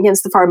 especially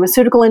against the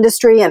pharmaceutical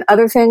industry and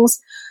other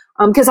things.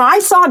 Because I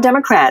saw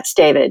Democrats,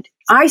 David.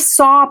 I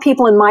saw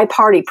people in my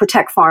party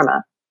protect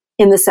pharma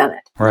in the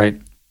Senate.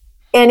 Right.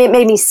 And it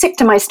made me sick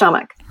to my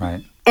stomach.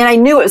 Right. And I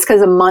knew it was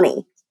because of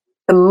money,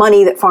 the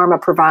money that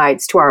pharma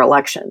provides to our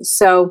elections.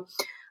 So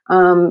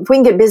if we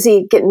can get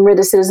busy getting rid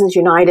of Citizens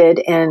United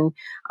and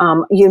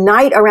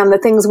unite around the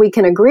things we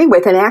can agree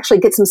with and actually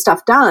get some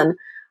stuff done,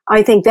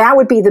 I think that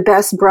would be the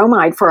best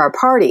bromide for our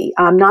party,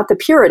 not the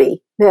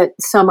purity that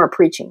some are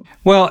preaching.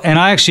 Well, and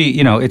I actually,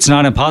 it's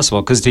not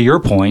impossible because to your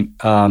point,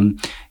 maybe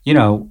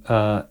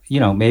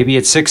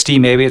it's 60,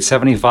 maybe it's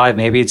 75,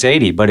 maybe it's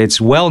 80, but it's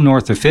well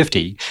north of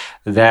 50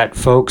 that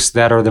folks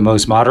that are the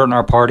most moderate in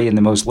our party and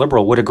the most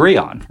liberal would agree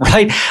on,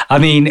 right? I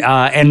mean,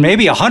 and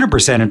maybe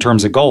 100% in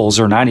terms of goals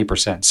or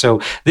 90%.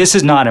 So this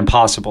is not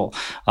impossible.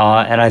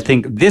 And I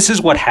think this is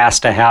what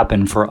has to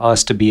happen for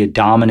us to be a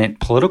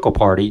dominant political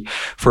party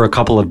for a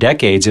couple of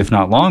decades, if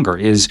not longer,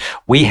 is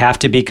we have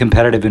to be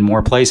competitive in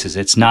more places.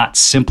 It's not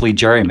simply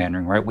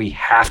gerrymandering, right? We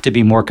have to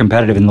be more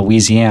competitive in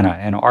Louisiana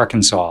and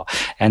Arkansas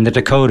and the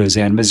Dakotas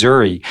and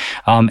Missouri.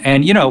 And,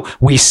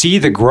 we see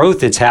the growth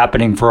that's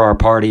happening for our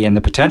party and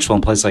the potential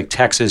in places like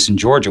Texas and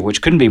Georgia,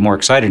 which couldn't be more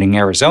exciting, in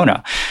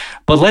Arizona.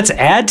 But let's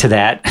add to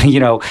that,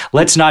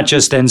 let's not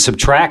just then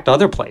subtract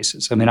other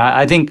places. I mean,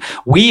 I think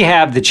we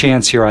have the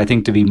chance here, I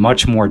think, to be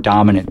much more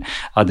dominant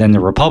than the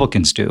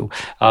Republicans do.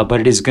 But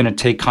it is going to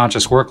take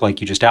conscious work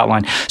like you just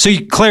outlined. So,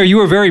 Claire, you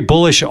were very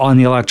bullish on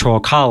the Electoral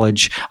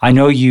College. I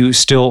know you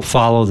still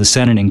follow the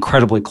Senate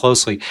incredibly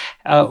closely.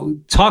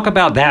 Talk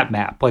about that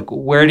map. Like,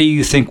 where do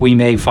you think we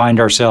may find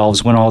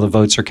ourselves when all the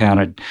votes are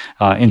counted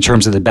in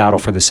terms of the battle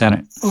for the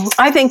Senate?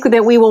 I think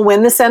that we will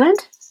win the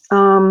Senate.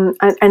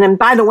 And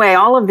by the way,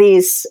 all of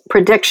these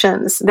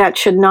predictions, that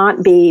should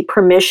not be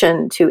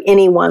permission to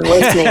anyone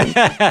listening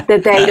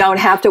that they don't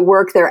have to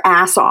work their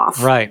ass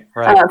off right.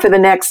 For the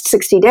next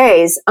 60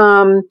 days.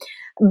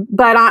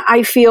 But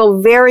I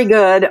feel very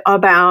good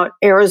about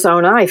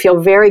Arizona. I feel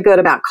very good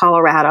about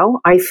Colorado.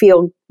 I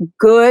feel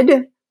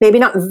good, maybe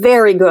not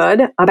very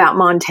good, about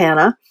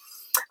Montana.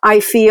 I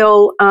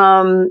feel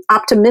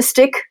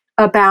optimistic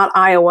about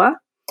Iowa.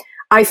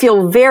 I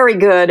feel very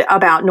good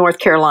about North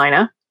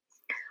Carolina.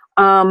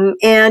 And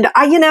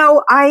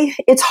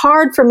it's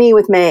hard for me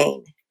with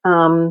Maine,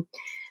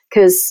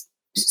 because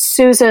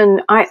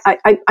Susan,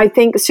 I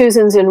think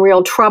Susan's in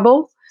real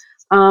trouble,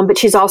 but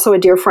she's also a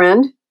dear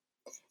friend.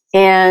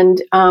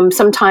 And,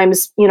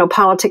 sometimes,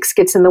 politics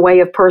gets in the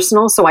way of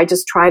personal. So I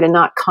just try to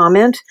not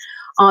comment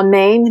on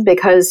Maine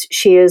because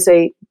she is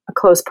a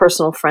close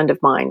personal friend of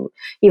mine.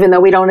 Even though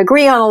we don't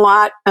agree on a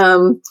lot,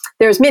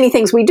 there's many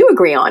things we do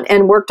agree on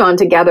and worked on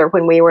together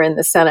when we were in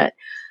the Senate.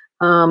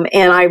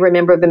 And I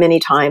remember the many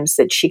times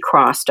that she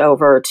crossed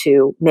over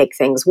to make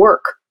things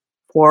work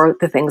for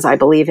the things I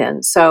believe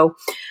in. So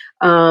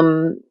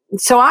I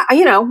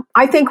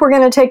think we're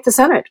going to take the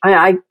Senate.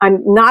 I'm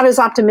not as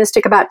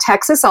optimistic about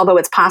Texas, although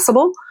it's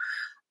possible.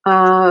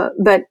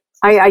 But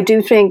I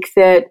do think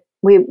that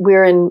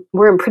we're in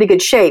pretty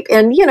good shape.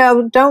 And,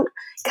 don't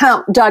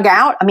count Doug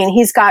out. I mean,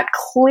 he's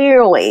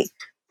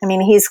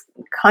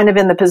kind of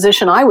in the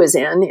position I was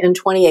in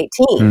 2018.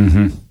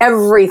 Mm-hmm.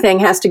 Everything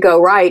has to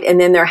go right,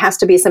 and then there has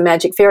to be some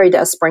magic fairy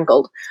dust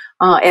sprinkled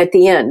at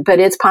the end. But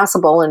it's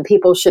possible, and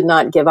people should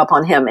not give up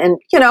on him. And,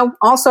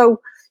 also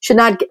should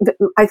not,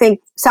 I think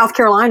South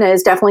Carolina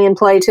is definitely in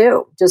play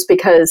too, just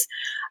because,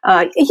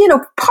 part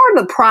of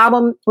the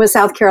problem with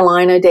South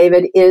Carolina,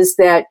 David, is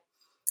that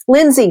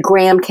Lindsey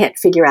Graham can't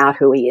figure out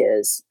who he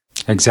is.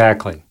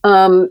 Exactly.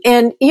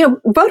 And,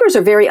 voters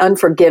are very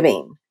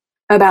unforgiving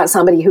about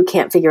somebody who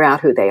can't figure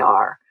out who they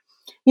are.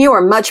 You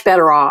are much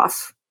better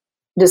off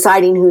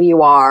deciding who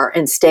you are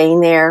and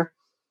staying there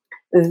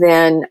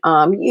than,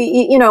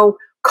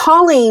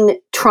 calling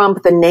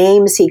Trump the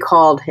names he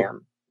called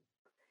him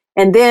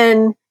and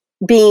then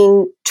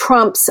being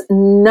Trump's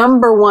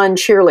number one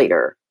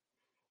cheerleader.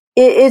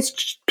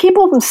 It's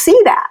people can see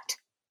that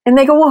and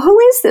they go, well, who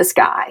is this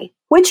guy?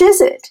 Which is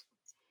it?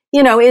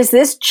 Is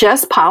this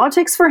just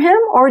politics for him,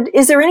 or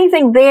is there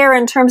anything there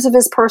in terms of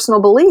his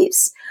personal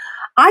beliefs?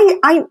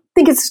 I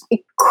think it's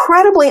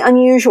incredibly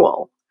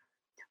unusual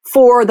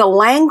for the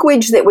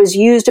language that was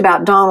used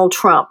about Donald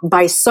Trump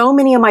by so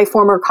many of my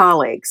former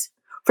colleagues,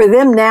 for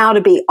them now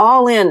to be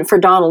all in for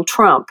Donald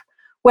Trump,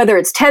 whether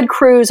it's Ted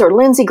Cruz or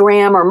Lindsey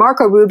Graham or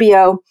Marco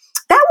Rubio.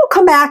 That will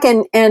come back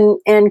and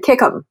kick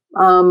them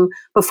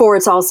before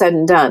it's all said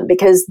and done,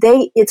 because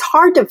it's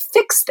hard to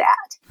fix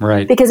that.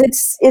 Right. Because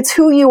it's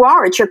who you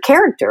are, it's your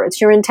character,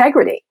 it's your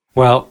integrity.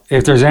 Well,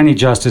 if there's any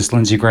justice,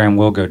 Lindsey Graham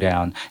will go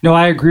down. No,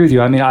 I agree with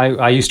you. I mean,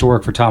 I used to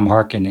work for Tom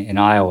Harkin in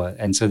Iowa,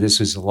 and so this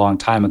was a long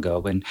time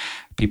ago. And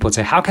people would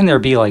say, how can there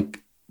be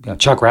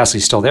Chuck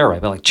Grassley's still there,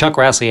 right? But Chuck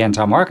Grassley and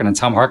Tom Harkin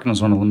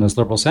was one of the most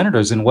liberal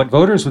senators. And what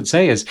voters would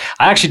say is,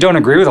 I actually don't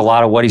agree with a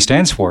lot of what he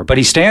stands for, but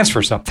he stands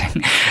for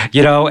something,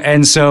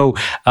 And so,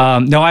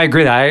 no, I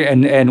agree.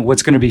 And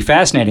what's going to be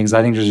fascinating is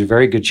I think there's a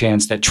very good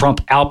chance that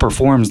Trump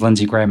outperforms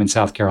Lindsey Graham in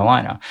South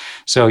Carolina.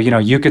 So,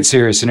 you could see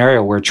a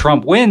scenario where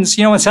Trump wins,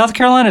 in South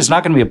Carolina, it's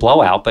not going to be a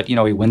blowout, but, he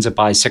wins it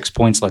by 6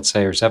 points, let's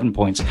say, or 7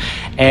 points.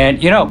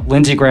 And,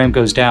 Lindsey Graham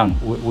goes down,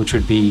 which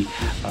would be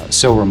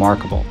so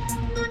remarkable.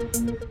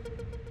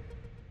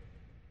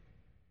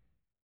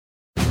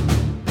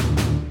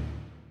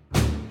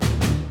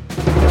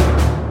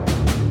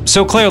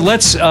 So, Claire,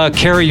 let's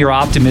carry your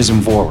optimism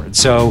forward.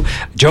 So,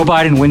 Joe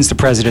Biden wins the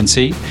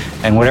presidency,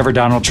 and whatever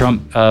Donald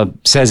Trump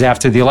says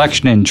after the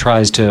election and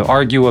tries to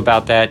argue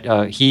about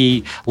that,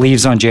 he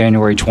leaves on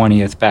January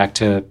 20th back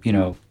to,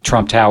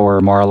 Trump Tower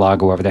or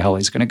Mar-a-Lago, wherever the hell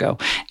he's going to go.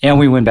 And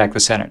we win back the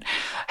Senate.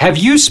 Have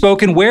you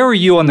spoken? Where are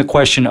you on the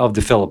question of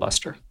the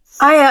filibuster?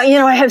 I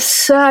have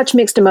such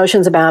mixed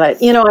emotions about it.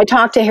 I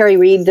talked to Harry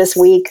Reid this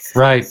week,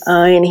 right?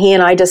 And he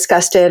and I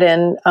discussed it.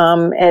 And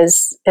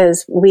as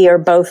we are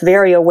both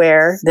very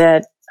aware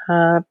that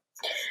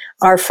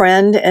our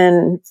friend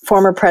and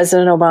former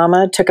President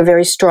Obama took a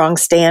very strong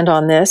stand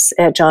on this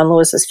at John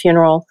Lewis's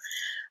funeral.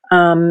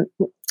 And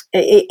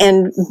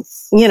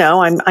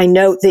I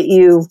note that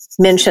you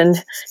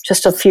mentioned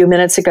just a few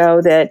minutes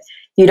ago that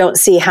you don't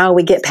see how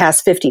we get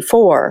past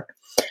 54.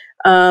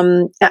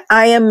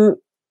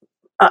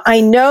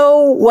 I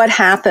know what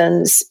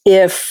happens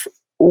if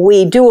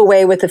we do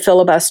away with the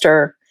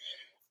filibuster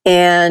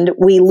and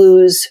we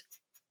lose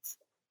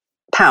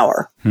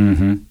power.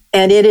 Mm-hmm.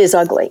 And it is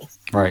ugly.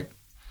 Right.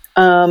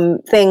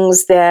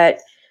 Things that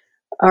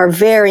are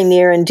very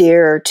near and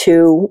dear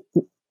to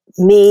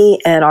me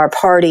and our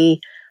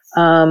party.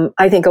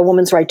 I think a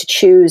woman's right to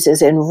choose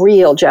is in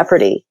real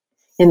jeopardy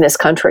in this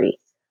country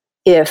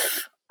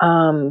if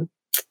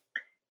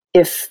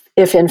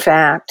in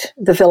fact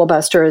the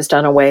filibuster is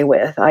done away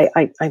with.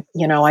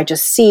 I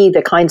just see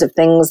the kinds of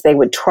things they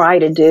would try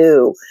to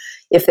do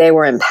if they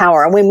were in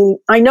power. I mean,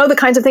 I know the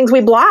kinds of things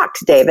we blocked,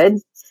 David.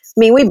 I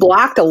mean, we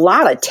blocked a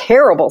lot of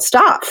terrible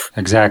stuff.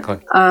 Exactly.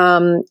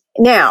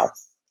 Now,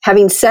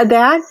 having said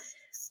that,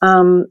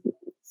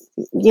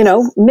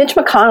 Mitch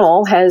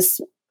McConnell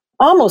has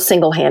almost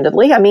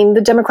single-handedly, I mean,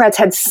 the Democrats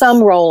had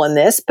some role in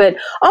this, but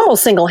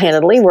almost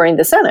single-handedly running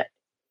the Senate.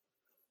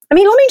 I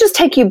mean, let me just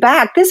take you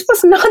back. This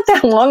was not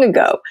that long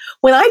ago.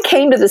 When I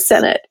came to the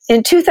Senate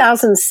in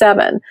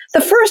 2007, the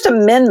first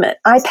amendment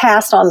I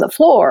passed on the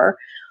floor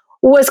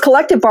was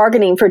collective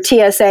bargaining for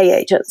TSA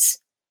agents.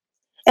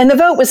 And the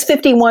vote was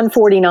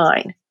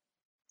 51-49.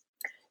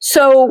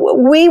 So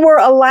we were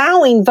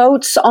allowing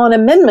votes on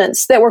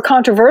amendments that were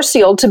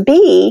controversial to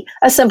be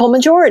a simple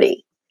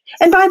majority.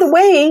 And by the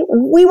way,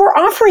 we were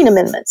offering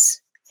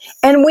amendments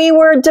and we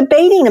were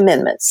debating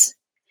amendments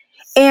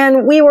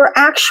and we were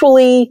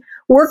actually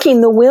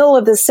working the will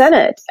of the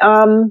Senate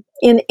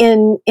in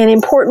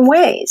important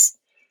ways.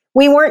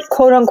 We weren't,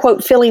 quote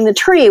unquote, filling the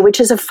tree, which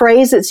is a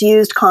phrase that's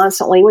used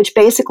constantly, which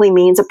basically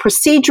means a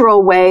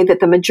procedural way that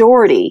the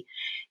majority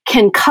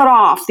can cut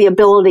off the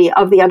ability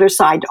of the other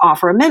side to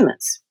offer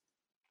amendments.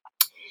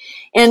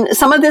 And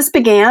some of this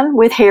began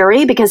with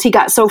Harry because he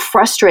got so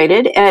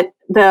frustrated at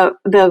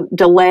the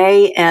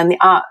delay and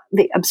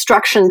the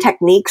obstruction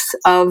techniques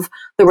of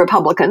the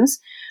Republicans.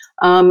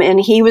 And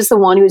he was the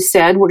one who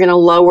said, we're going to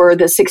lower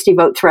the 60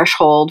 vote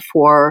threshold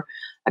for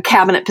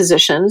cabinet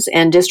positions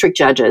and district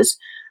judges,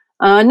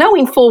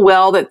 knowing full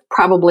well that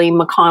probably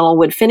McConnell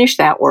would finish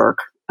that work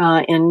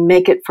and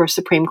make it for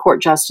Supreme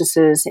Court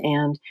justices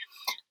and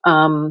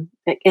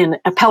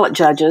appellate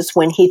judges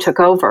when he took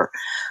over.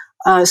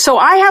 So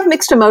I have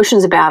mixed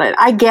emotions about it.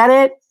 I get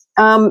it.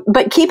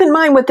 But keep in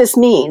mind what this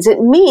means.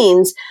 It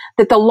means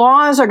that the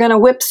laws are going to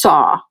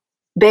whipsaw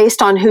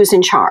based on who's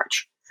in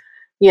charge.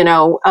 You're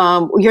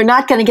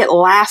not going to get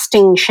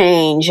lasting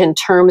change in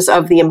terms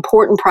of the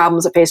important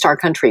problems that face our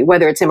country,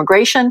 whether it's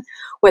immigration,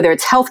 whether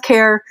it's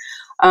healthcare,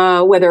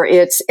 whether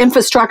it's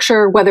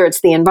infrastructure, whether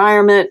it's the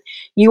environment.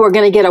 You are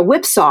going to get a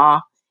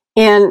whipsaw,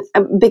 and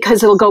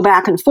because it'll go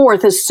back and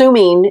forth,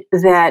 assuming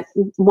that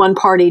one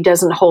party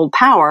doesn't hold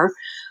power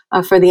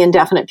for the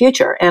indefinite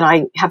future. And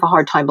I have a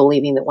hard time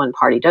believing that one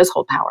party does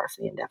hold power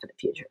for the indefinite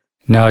future.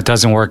 No, it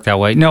doesn't work that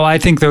way. No, I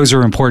think those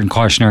are important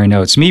cautionary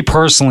notes. Me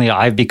personally,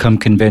 I've become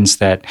convinced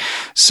that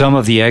some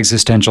of the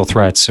existential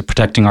threats of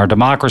protecting our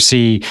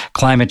democracy,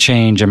 climate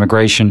change,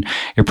 immigration,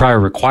 it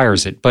probably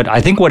requires it. But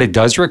I think what it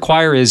does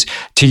require is,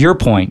 to your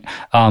point,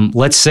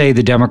 let's say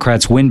the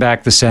Democrats win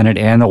back the Senate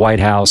and the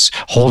White House,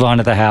 hold on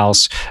to the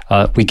House,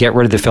 we get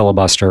rid of the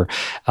filibuster.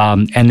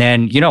 And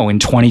then, in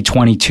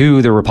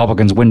 2022, the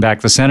Republicans win back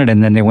the Senate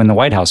and then they win the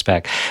White House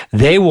back.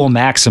 They will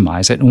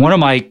maximize it. And one of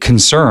my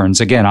concerns,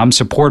 again, I'm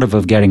supportive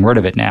of getting rid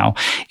of it now,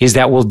 is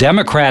that will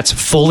Democrats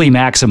fully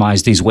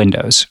maximize these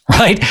windows,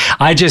 right?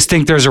 I just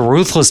think there's a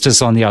ruthlessness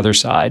on the other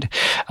side,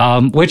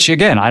 which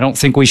again, I don't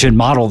think we should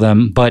model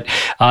them. But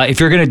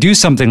if you're going to do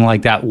something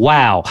like that,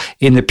 wow,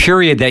 in the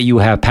period that you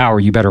have power,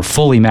 you better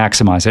fully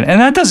maximize it. And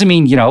that doesn't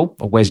mean,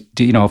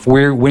 if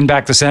we win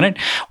back the Senate,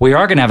 we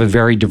are going to have a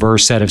very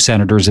diverse set of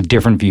senators of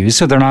different views,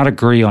 so they're not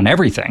agree on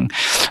everything.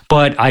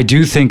 But I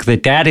do think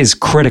that is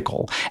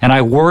critical. And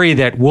I worry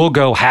that we'll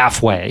go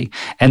halfway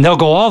and they'll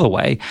go all the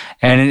way.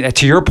 And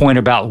to your point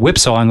about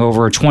whipsawing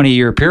over a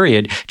 20-year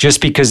period, just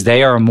because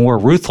they are more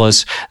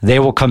ruthless, they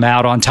will come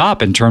out on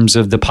top in terms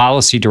of the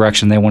policy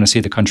direction they want to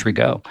see the country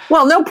go.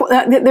 Well,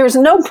 there's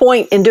no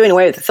point in doing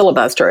away with the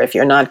filibuster if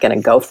you're not going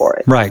to go for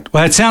it. Right.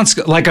 Well, it sounds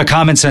like a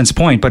common sense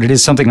point, but it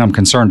is something I'm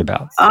concerned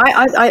about.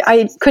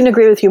 I couldn't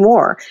agree with you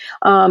more.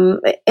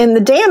 And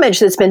the damage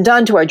that's been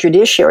done to our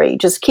judiciary,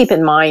 just keep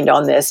in mind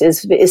on this,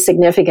 is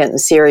significant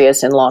and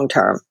serious and long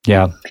term.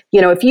 Yeah.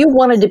 If you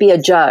wanted to be a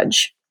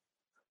judge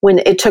when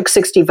it took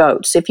 60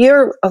 votes, if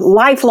your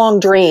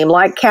lifelong dream,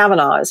 like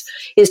Kavanaugh's,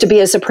 is to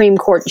be a Supreme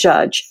Court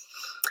judge,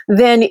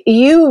 then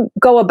you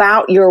go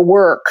about your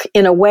work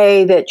in a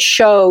way that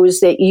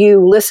shows that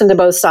you listen to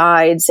both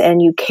sides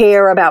and you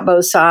care about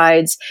both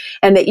sides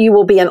and that you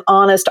will be an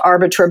honest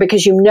arbiter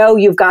because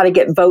you've got to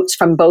get votes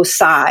from both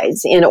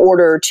sides in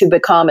order to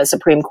become a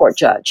Supreme Court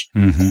judge.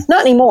 Mm-hmm.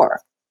 Not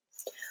anymore.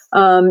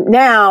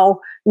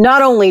 Now,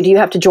 not only do you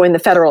have to join the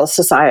Federalist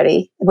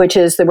Society, which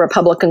is the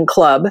Republican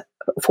club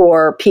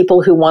for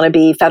people who want to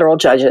be federal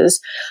judges,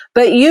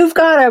 but you've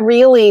got to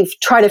really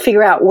try to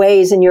figure out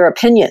ways in your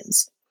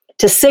opinions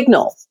to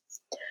signal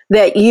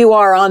that you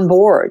are on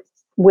board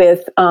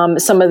with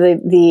some of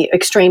the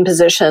extreme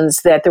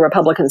positions that the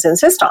Republicans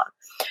insist on.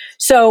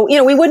 So,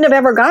 we wouldn't have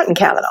ever gotten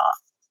Kavanaugh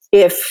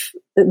if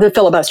the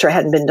filibuster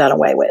hadn't been done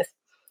away with.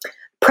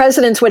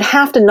 Presidents would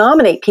have to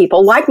nominate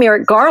people like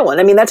Merrick Garland.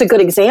 I mean, that's a good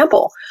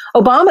example.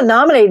 Obama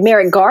nominated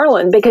Merrick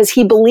Garland because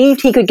he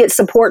believed he could get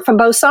support from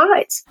both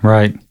sides.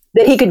 Right.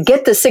 That he could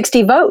get the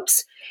 60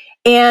 votes.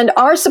 And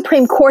our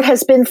Supreme Court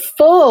has been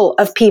full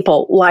of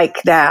people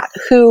like that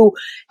who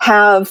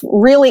have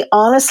really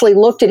honestly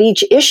looked at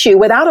each issue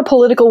without a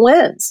political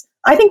lens.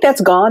 I think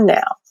that's gone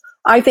now.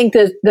 I think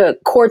that the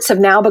courts have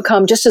now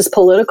become just as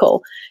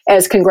political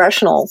as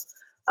congressional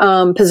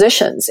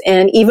positions.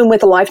 And even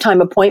with the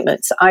lifetime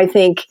appointments, I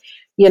think,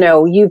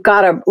 you've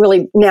got to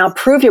really now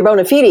prove your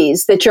bona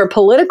fides that you're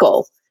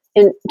political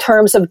in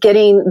terms of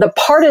getting the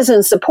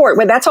partisan support.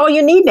 Well, that's all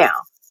you need now.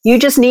 You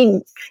just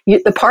need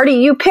the party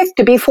you pick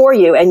to be for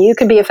you, and you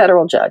can be a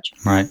federal judge.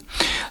 Right.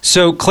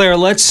 So, Claire,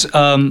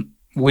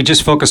 we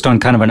just focused on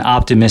kind of an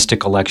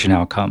optimistic election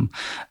outcome.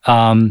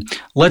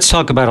 Let's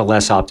talk about a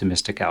less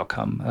optimistic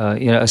outcome.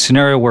 A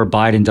scenario where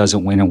Biden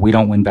doesn't win and we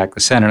don't win back the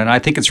Senate. And I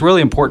think it's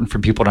really important for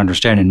people to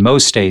understand in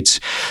most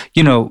states,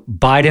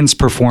 Biden's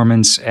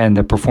performance and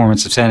the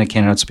performance of Senate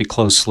candidates will be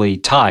closely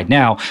tied.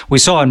 Now, we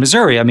saw in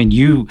Missouri,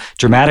 you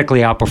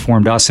dramatically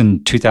outperformed us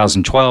in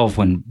 2012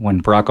 when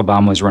Barack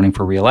Obama was running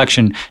for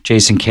re-election.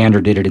 Jason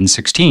Kander did it in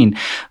 2016.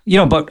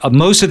 But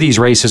most of these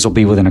races will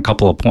be within a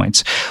couple of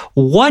points.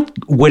 What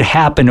would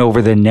happen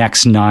over the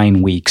next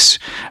 9 weeks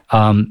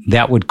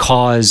that would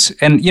cause,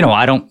 and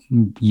I don't,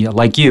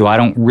 like you, I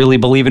don't really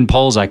believe in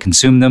polls. I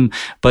consume them,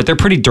 but they're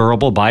pretty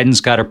durable.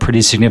 Biden's got a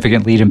pretty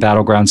significant lead in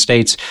battleground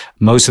states.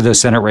 Most of the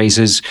Senate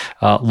races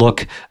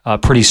look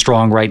pretty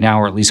strong right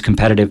now, or at least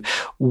competitive.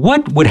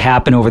 What would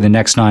happen over the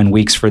next 9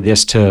 weeks for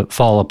this to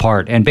fall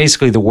apart and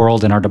basically the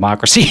world and our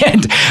democracy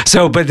end?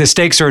 But the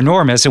stakes are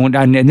enormous.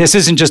 And this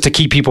isn't just to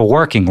keep people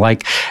working.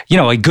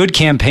 A good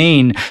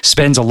campaign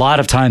spends a lot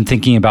of time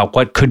thinking about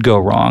what could go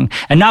wrong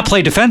and not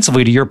play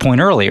defensively, to your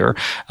point earlier,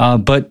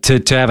 but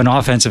to have an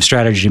offensive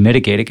strategy to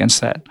mitigate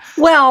against that.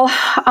 Well,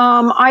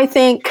 I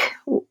think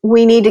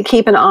we need to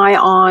keep an eye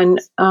on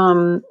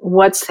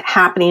what's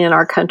happening in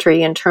our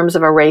country in terms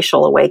of a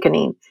racial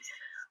awakening.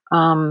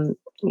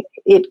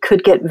 It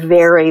could get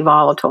very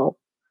volatile,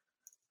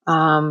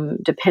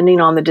 depending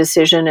on the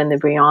decision in the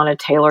Breonna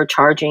Taylor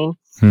charging,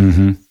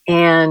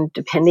 and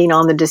depending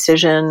on the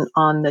decision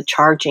on the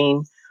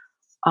charging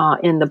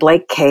in the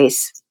Blake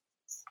case.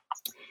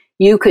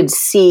 You could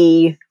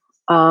see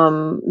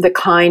the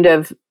kind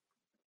of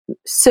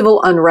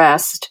civil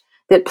unrest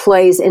that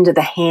plays into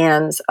the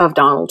hands of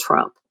Donald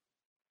Trump.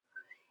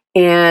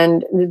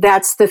 And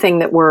that's the thing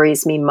that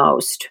worries me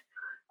most.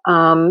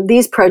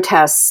 These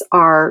protests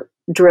are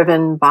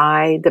driven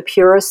by the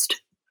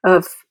purest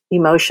of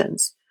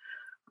emotions,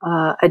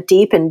 a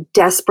deep and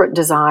desperate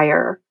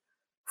desire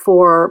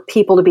for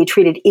people to be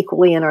treated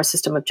equally in our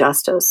system of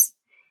justice.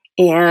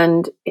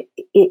 And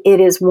it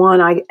is one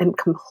I am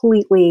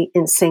completely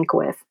in sync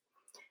with.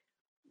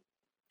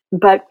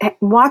 But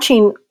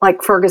watching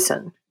like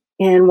Ferguson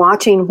and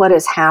watching what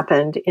has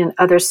happened in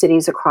other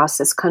cities across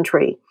this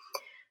country,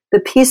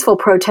 the peaceful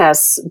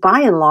protests,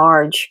 by and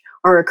large,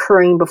 are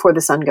occurring before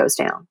the sun goes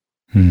down.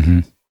 Mm-hmm.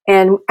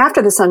 And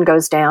after the sun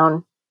goes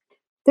down,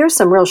 there's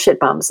some real shit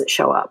bums that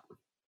show up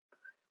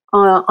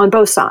on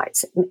both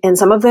sides. And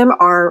some of them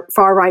are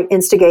far-right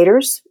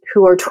instigators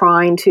who are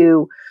trying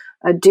to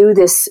do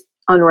this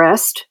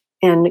unrest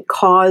and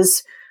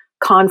cause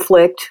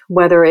conflict,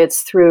 whether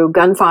it's through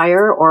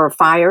gunfire or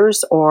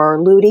fires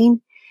or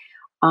looting.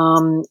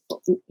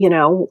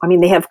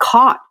 They have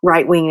caught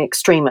right-wing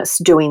extremists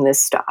doing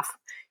this stuff.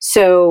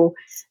 So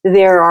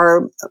there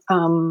are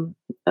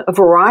a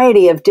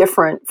variety of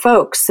different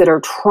folks that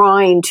are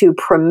trying to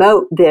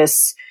promote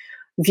this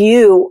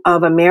view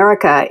of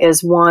America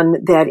as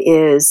one that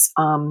is,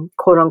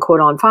 quote unquote,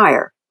 on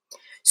fire.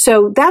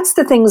 So that's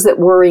the things that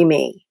worry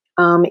me,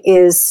 and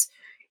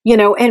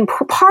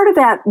part of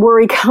that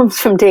worry comes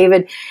from,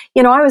 David,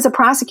 I was a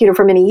prosecutor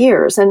for many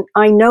years, and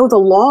I know the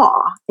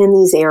law in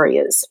these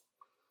areas.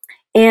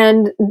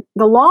 And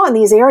the law in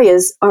these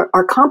areas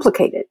are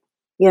complicated,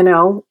 and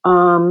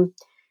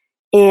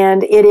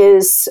it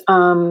is,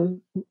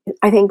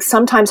 I think,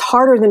 sometimes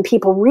harder than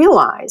people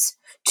realize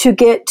to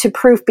get to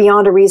proof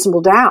beyond a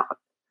reasonable doubt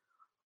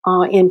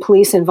in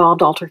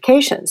police-involved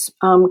altercations.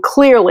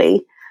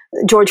 Clearly,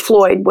 George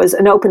Floyd was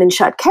an open and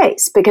shut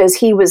case because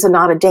he was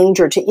not a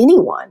danger to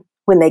anyone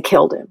when they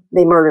killed him.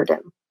 They murdered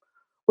him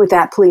with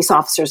that police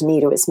officer's knee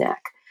to his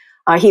neck.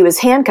 He was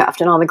handcuffed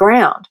and on the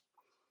ground.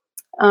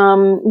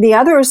 The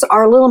others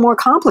are a little more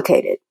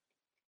complicated.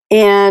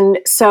 And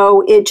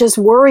so it just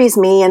worries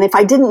me. And if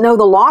I didn't know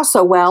the law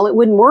so well, it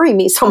wouldn't worry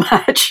me so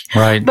much.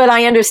 Right. But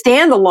I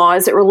understand the law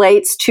as it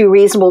relates to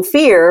reasonable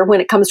fear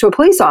when it comes to a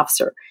police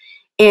officer.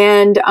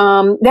 And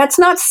that's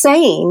not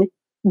saying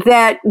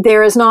that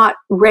there is not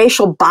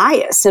racial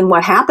bias in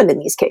what happened in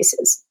these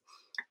cases.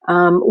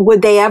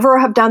 Would they ever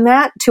have done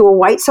that to a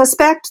white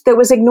suspect that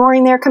was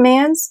ignoring their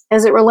commands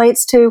as it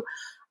relates to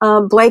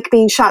Blake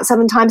being shot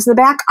 7 times in the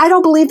back? I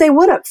don't believe they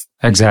would have.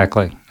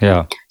 Exactly.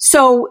 Yeah.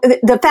 So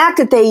the fact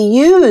that they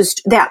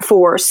used that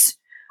force,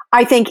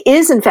 I think,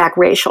 is in fact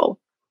racial.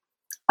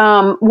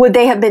 Would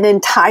they have been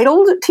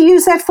entitled to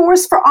use that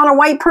force on a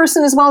white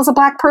person as well as a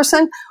black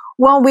person?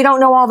 Well, we don't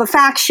know all the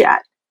facts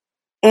yet.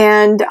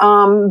 And,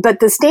 but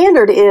the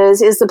standard is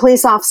the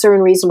police officer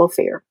in reasonable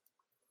fear?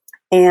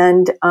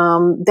 And,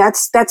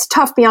 that's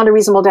tough beyond a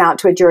reasonable doubt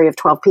to a jury of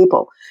 12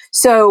 people.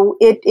 So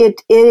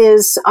it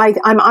is,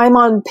 I'm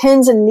on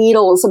pins and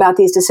needles about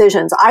these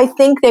decisions. I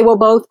think they will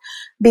both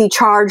be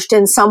charged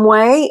in some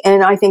way,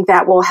 and I think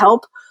that will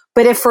help.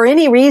 But if for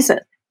any reason,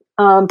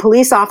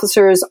 police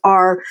officers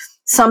are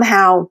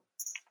somehow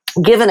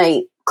given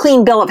a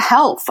clean bill of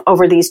health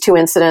over these two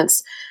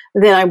incidents,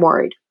 then I'm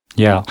worried.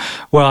 Yeah.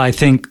 Well, I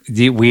think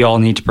we all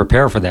need to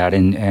prepare for that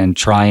and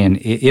try and,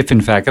 if in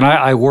fact, and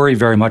I worry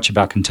very much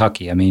about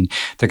Kentucky. I mean,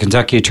 the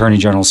Kentucky Attorney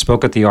General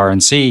spoke at the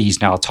RNC.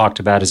 He's now talked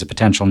about as a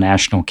potential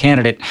national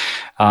candidate.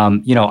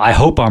 I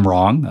hope I'm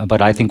wrong,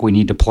 but I think we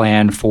need to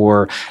plan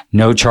for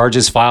no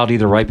charges filed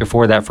either right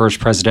before that first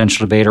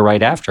presidential debate or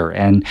right after.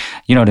 And,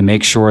 to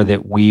make sure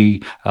that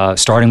we,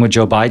 starting with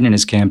Joe Biden and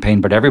his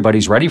campaign, but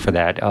everybody's ready for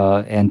that.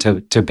 And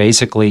to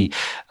basically,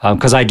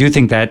 because I do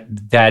think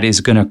that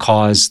is going to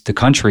cause the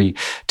country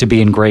to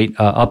be in great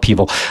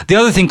upheaval. The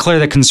other thing, Claire,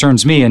 that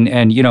concerns me,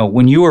 and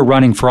when you are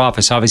running for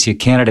office, obviously a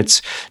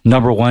candidate's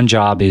number one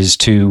job is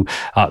to,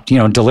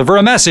 deliver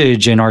a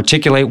message and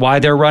articulate why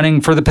they're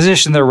running for the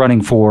position they're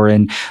running for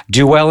and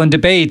do well in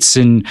debates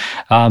and,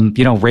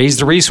 raise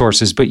the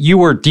resources. But you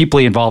were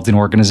deeply involved in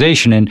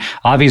organization. And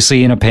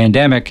obviously in a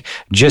pandemic,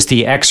 just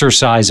the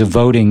exercise of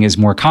voting is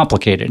more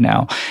complicated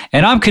now.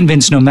 And I'm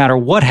convinced no matter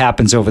what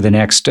happens over the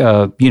next, 2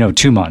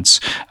 months,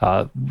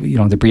 the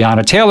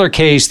Breonna Taylor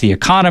case, the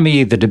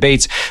economy, the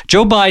debates,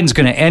 Joe Biden's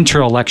going to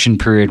enter election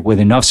period with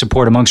enough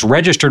support amongst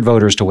registered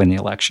voters to win the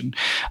election.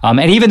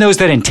 And even those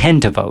that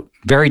intend to vote,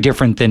 very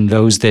different than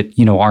those that,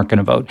 aren't going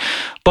to vote.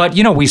 But,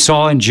 we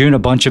saw in June a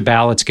bunch of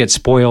ballots get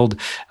spoiled.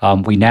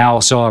 We now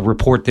saw a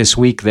report this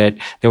week that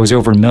there was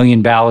over 1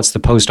 million ballots the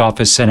post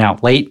office sent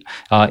out late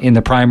in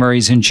the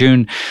primaries in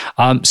June.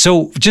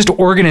 So just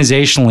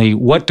organizationally,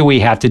 what do we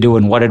have to do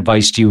and what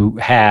advice do you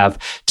have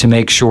to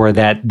make sure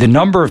that the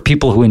number of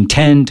people who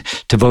intend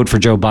to vote for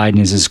Joe Biden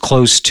is as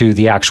close to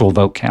the actual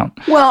vote count?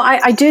 Well,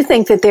 I do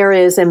think that there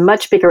is a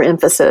much bigger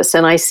emphasis,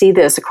 and I see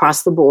this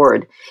across the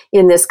board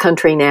in this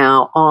country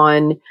now,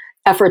 on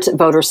efforts at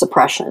voter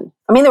suppression.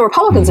 I mean, the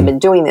Republicans have been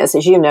doing this,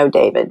 as you know,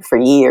 David, for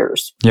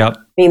years. Yep.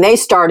 I mean, they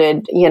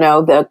started,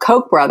 the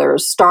Koch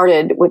brothers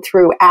started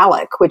through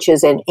ALEC, which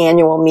is an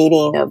annual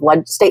meeting of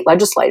state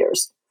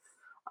legislators.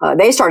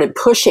 They started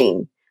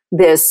pushing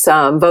this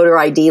voter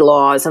ID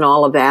laws and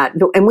all of that,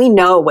 and we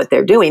know what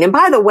they're doing. And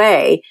by the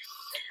way,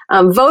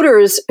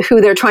 voters who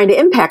they're trying to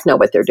impact know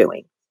what they're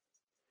doing,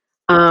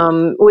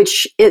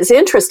 which is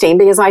interesting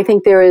because I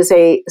think there is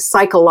a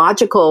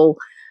psychological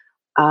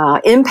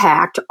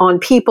impact on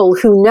people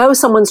who know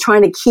someone's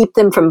trying to keep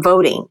them from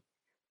voting,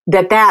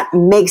 that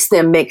makes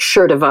them make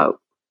sure to vote.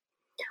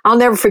 I'll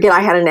never forget,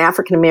 I had an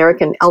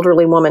African-American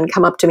elderly woman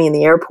come up to me in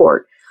the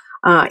airport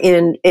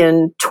in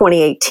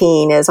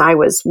 2018 as I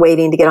was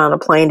waiting to get on a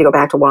plane to go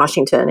back to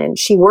Washington. And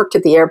she worked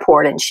at the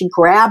airport and she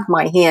grabbed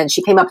my hand.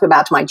 She came up to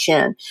about to my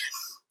chin.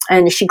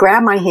 And she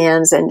grabbed my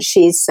hands and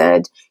she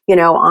said,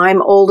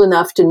 I'm old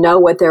enough to know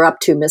what they're up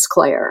to, Miss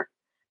Claire.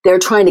 They're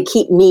trying to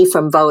keep me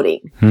from voting.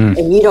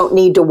 And you don't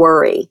need to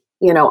worry.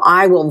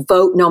 I will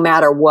vote no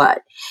matter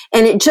what.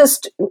 And it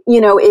just,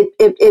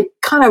 it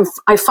kind of,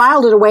 I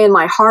filed it away in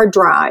my hard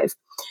drive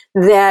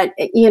that,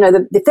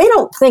 if they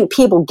don't think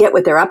people get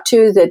what they're up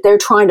to, that they're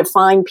trying to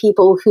find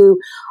people who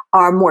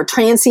are more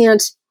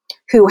transient,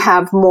 who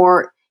have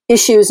more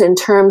issues in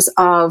terms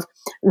of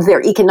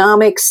their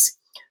economics,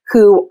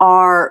 who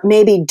are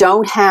maybe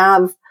don't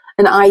have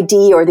an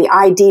ID or the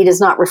ID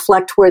does not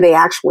reflect where they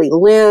actually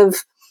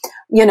live,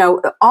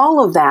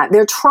 all of that.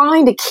 They're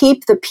trying to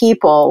keep the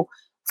people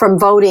from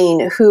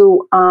voting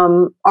who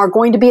are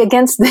going to be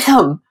against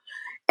them.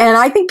 And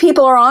I think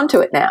people are onto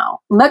it now,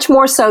 much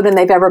more so than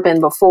they've ever been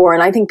before.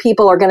 And I think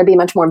people are going to be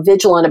much more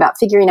vigilant about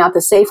figuring out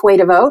the safe way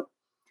to vote.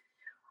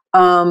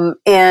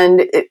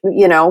 And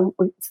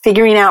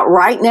figuring out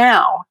right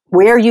now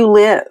where you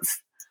live,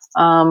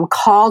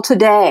 call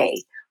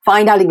today,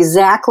 find out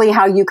exactly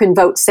how you can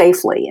vote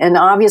safely. And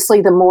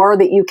obviously, the more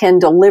that you can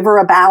deliver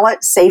a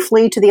ballot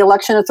safely to the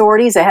election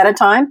authorities ahead of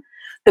time,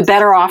 the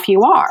better off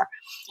you are.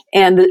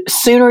 And the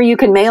sooner you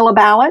can mail a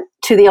ballot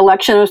to the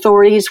election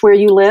authorities where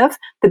you live,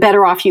 the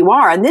better off you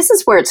are. And this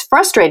is where it's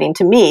frustrating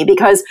to me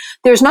because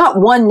there's not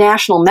one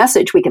national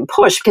message we can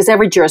push because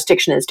every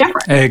jurisdiction is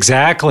different.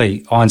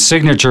 Exactly. On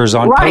signatures,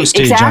 on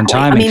postage, exactly. on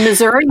timing. I mean,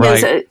 Missouri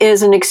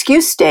is an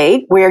excuse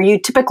state where you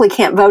typically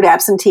can't vote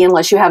absentee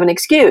unless you have an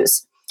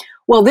excuse.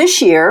 Well,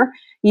 this year,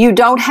 you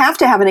don't have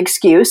to have an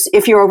excuse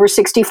if you're over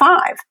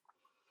 65.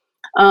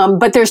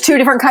 But there's two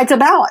different kinds of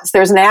ballots.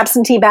 There's an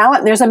absentee ballot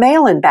and there's a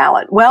mail-in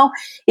ballot. Well,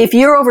 if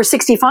you're over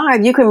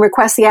 65, you can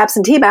request the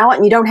absentee ballot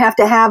and you don't have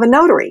to have a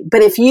notary.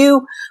 But if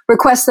you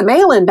request the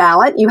mail-in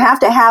ballot, you have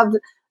to have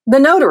the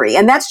notary.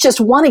 And that's just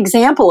one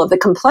example of the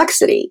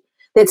complexity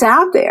that's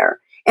out there.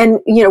 And,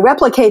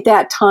 replicate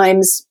that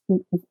times,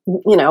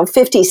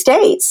 50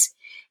 states.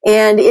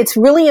 And it's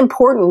really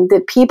important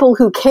that people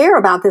who care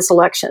about this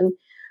election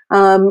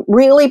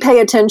really pay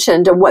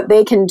attention to what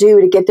they can do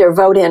to get their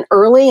vote in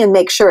early and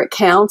make sure it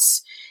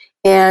counts.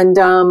 And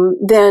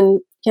then,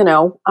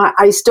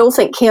 I still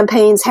think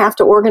campaigns have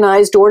to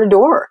organize door to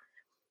door.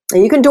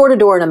 You can door to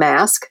door in a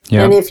mask.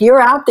 Yeah. And if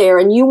you're out there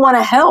and you want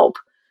to help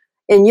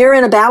and you're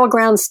in a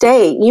battleground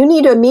state, you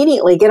need to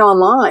immediately get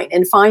online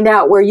and find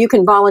out where you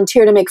can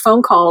volunteer to make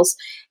phone calls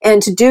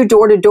and to do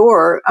door to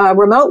door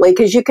remotely,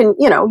 because you can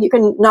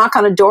knock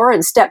on a door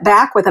and step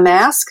back with a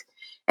mask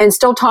and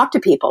still talk to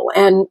people.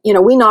 And,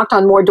 we knocked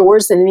on more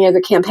doors than any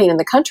other campaign in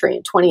the country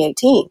in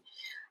 2018.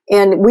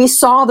 And we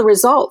saw the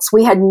results.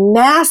 We had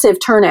massive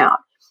turnout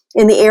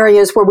in the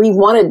areas where we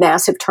wanted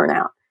massive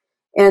turnout.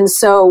 And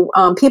so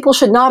people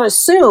should not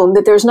assume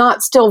that there's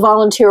not still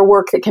volunteer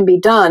work that can be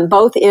done,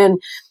 both in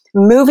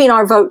moving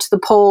our vote to the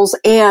polls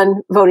and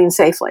voting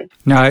safely.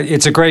 No,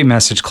 it's a great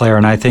message, Claire.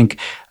 And I think,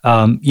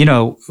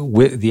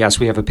 yes,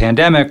 we have a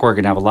pandemic. We're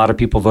going to have a lot of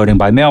people voting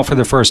by mail for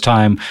the first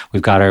time.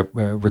 We've got to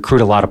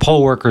recruit a lot of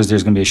poll workers.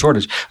 There's going to be a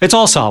shortage. It's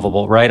all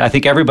solvable, right? I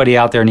think everybody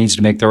out there needs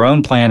to make their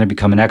own plan and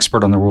become an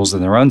expert on the rules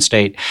in their own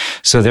state.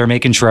 So they're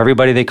making sure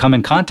everybody they come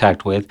in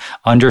contact with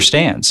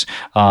understands.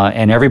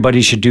 And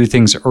everybody should do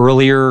things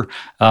earlier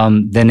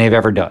than they've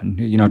ever done.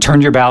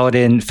 Turn your ballot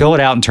in, fill it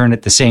out, and turn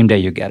it the same day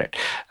you get it.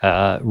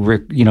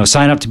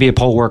 Sign up to be a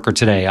poll worker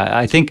today.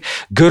 I think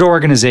good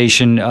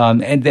organization,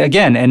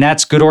 and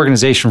that's good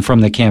organization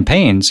from the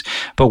campaigns,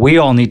 but we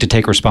all need to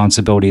take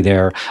responsibility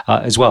there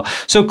as well.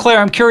 So, Claire,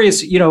 I'm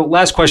curious,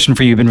 last question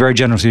for you. You've been very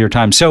generous with your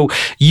time. So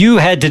you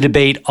had to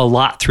debate a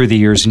lot through the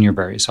years in your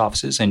various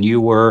offices, and you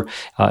were,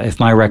 if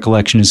my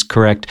recollection is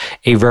correct,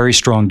 a very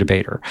strong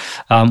debater.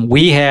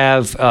 We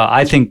have,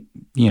 I think,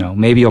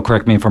 maybe you'll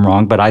correct me if I'm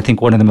wrong, but I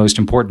think one of the most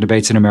important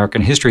debates in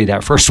American history,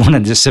 that first one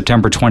on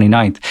September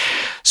 29th.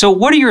 So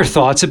what are your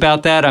thoughts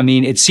about that? I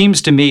mean, it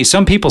seems to me,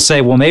 some people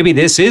say, well, maybe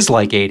this is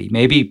like 80.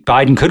 Maybe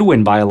Biden could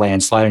win by a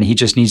landslide and he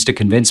just needs to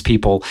convince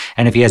people.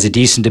 And if he has a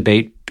decent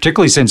debate,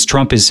 particularly since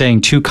Trump is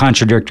saying two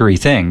contradictory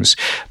things.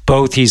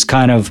 Both he's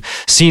kind of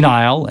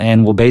senile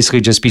and will basically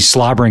just be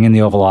slobbering in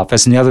the Oval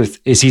Office. And the other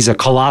is he's a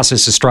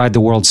colossus astride the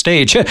world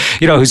stage,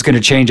 who's going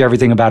to change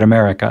everything about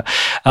America.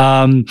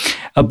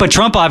 But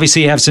Trump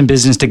obviously has some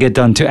business to get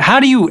done too. How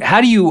do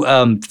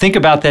you think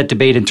about that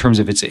debate in terms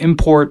of its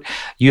import?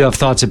 You have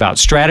thoughts about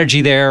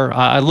strategy there.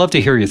 I'd love to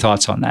hear your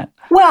thoughts on that.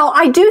 Well,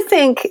 I do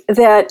think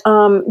that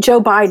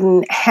Joe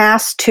Biden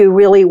has to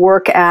really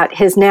work at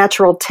his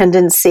natural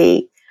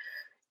tendency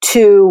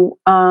to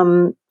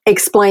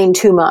explain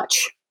too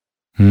much.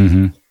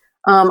 Mm-hmm.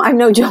 I've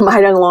known Joe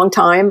Biden a long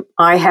time.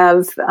 I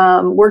have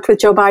worked with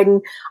Joe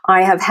Biden.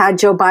 I have had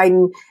Joe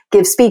Biden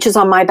give speeches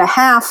on my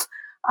behalf.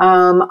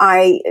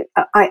 I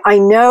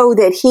know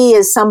that he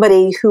is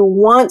somebody who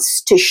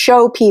wants to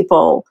show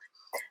people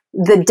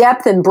the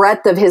depth and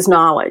breadth of his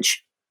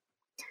knowledge.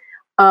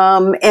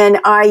 And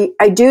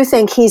I do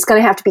think he's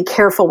going to have to be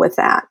careful with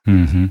that.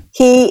 Mm-hmm.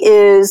 He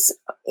is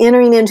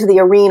entering into the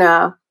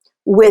arena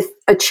with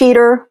a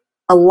cheater,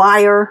 a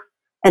liar,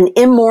 an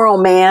immoral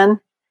man,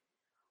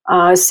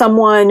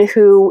 someone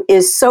who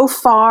is so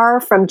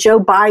far from Joe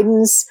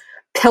Biden's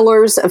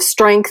pillars of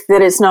strength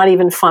that it's not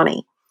even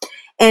funny.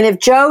 And if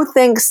Joe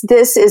thinks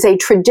this is a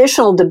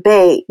traditional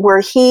debate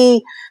where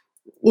he,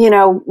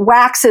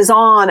 waxes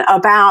on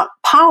about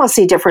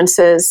policy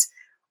differences,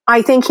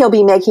 I think he'll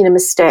be making a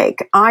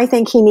mistake. I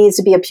think he needs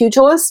to be a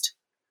pugilist.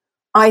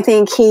 I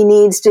think he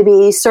needs to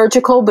be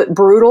surgical but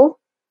brutal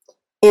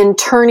in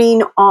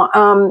turning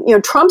on,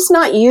 Trump's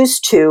not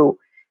used to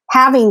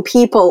having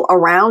people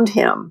around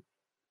him.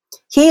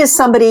 He is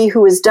somebody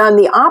who has done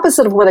the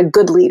opposite of what a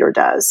good leader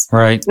does.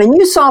 Right. And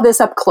you saw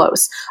this up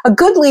close. A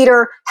good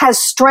leader has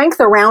strength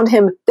around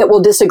him that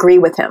will disagree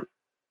with him.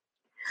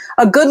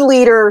 A good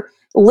leader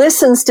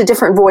listens to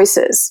different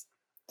voices.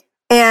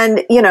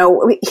 And,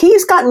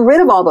 he's gotten rid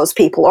of all those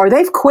people or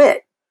they've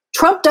quit.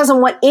 Trump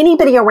doesn't want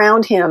anybody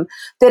around him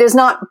that is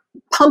not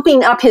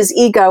pumping up his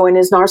ego and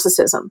his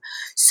narcissism.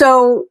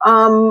 So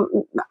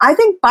I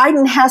think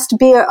Biden has to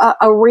be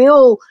a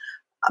real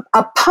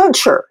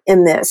puncher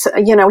in this.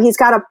 He's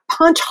got to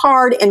punch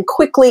hard and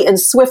quickly and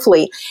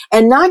swiftly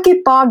and not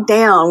get bogged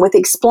down with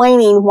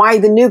explaining why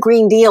the new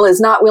Green Deal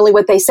is not really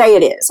what they say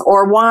it is,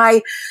 or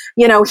why,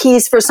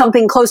 he's for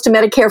something close to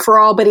Medicare for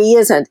all, but he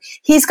isn't.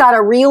 He's got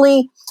to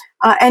really,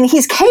 and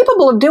he's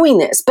capable of doing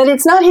this, but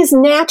it's not his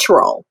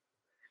natural.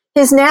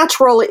 His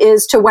natural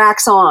is to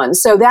wax on.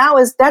 So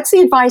that's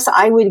the advice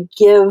I would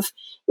give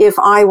if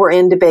I were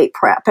in debate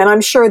prep. And I'm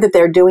sure that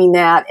they're doing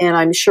that. And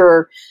I'm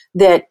sure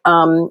that,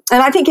 and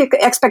I think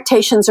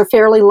expectations are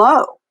fairly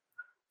low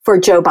for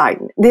Joe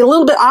Biden. The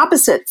little bit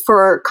opposite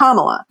for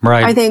Kamala.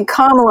 Right. I think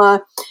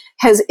Kamala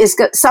is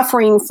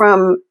suffering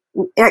from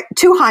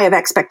too high of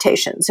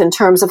expectations in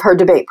terms of her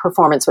debate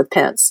performance with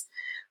Pence.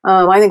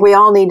 I think we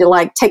all need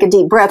to take a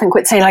deep breath and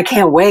quit saying, I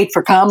can't wait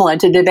for Kamala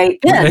to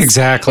debate Pence.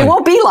 Exactly. It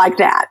won't be like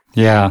that.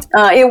 Yeah.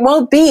 It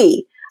won't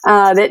be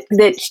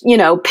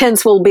that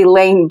Pence will be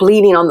laying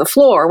bleeding on the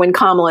floor when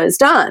Kamala is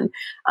done.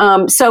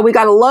 So we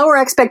got to lower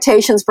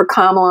expectations for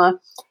Kamala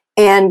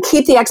and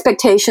keep the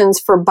expectations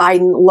for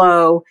Biden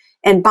low.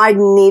 And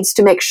Biden needs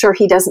to make sure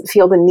he doesn't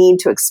feel the need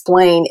to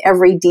explain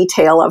every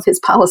detail of his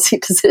policy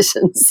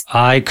positions.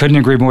 I couldn't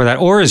agree more with that.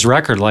 Or his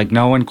record. Like,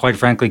 no one, quite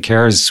frankly,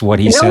 cares what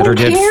he said or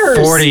did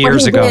 40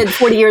 years ago.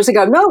 40 years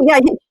ago. No, yeah.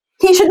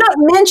 He should not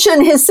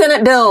mention his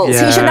Senate bills.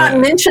 Yeah. He should not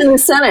mention the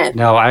Senate.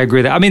 No, I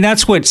agree. I mean,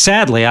 that's what,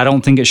 sadly, I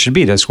don't think it should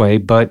be this way.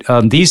 But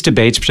these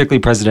debates, particularly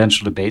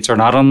presidential debates, are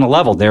not on the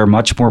level. They're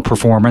much more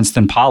performance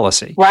than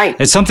policy. Right.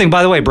 It's something,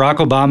 by the way, Barack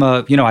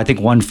Obama, I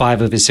think won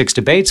 5 of his 6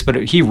 debates, but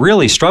he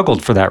really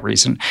struggled for that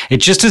reason.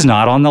 It just is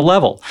not on the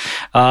level.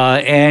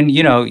 And,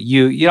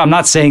 I'm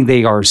not saying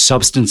they are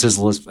substances.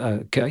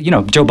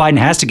 Joe Biden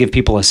has to give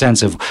people a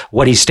sense of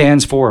what he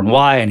stands for and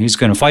why and who's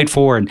going to fight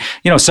for. And,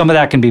 some of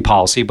that can be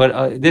policy.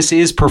 But this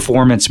is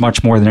performance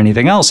much more than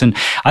anything else. And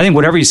I think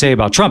whatever you say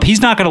about Trump,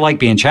 he's not going to like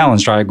being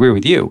challenged. I agree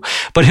with you.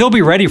 But he'll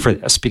be ready for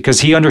this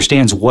because he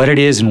understands what it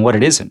is and what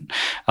it isn't.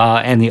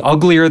 And the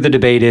uglier the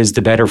debate is,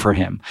 the better for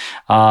him.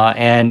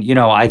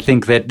 I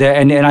think that,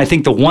 and I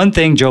think the one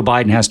thing Joe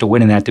Biden has to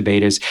win in that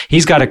debate is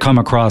he's got to come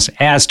across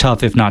as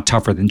tough, if not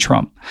tougher than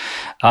Trump.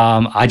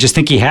 I just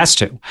think he has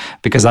to,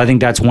 because I think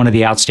that's one of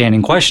the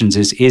outstanding questions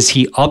is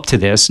he up to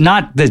this?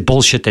 Not the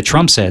bullshit that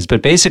Trump says,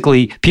 but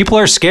basically people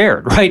are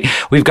scared, right?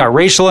 We've got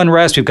racial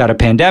unrest. We've got a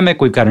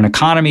pandemic. We've got an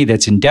economy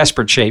that's in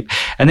desperate shape.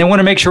 And they want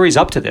to make sure he's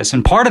up to this.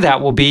 And part of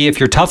that will be if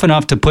you're tough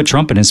enough to put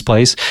Trump in his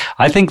place,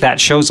 I think that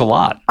shows a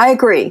lot. I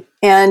agree.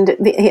 And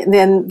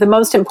then the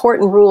most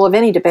important rule of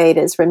any debate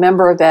is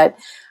remember that,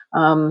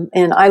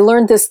 and I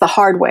learned this the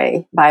hard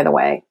way, by the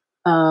way,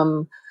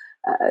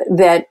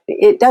 that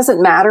it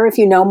doesn't matter if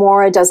you know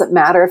more. It doesn't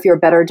matter if you're a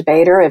better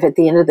debater, if at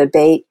the end of the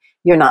debate,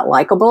 you're not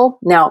likable.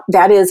 Now,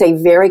 that is a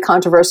very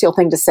controversial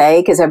thing to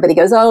say because everybody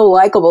goes, oh,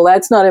 likable,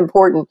 that's not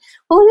important.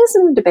 Well, it is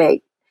in a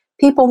debate.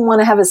 People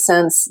want to have a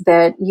sense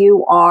that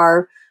you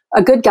are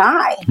a good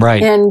guy.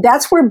 Right. And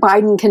that's where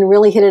Biden can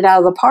really hit it out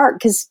of the park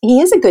because he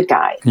is a good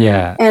guy.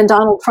 Yeah. And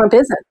Donald Trump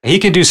isn't. He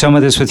can do some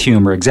of this with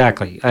humor.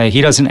 Exactly.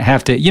 He doesn't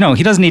have to,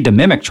 he doesn't need to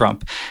mimic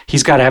Trump.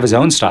 He's got to have his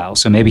own style.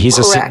 So maybe he's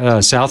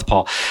a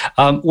southpaw.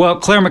 Well,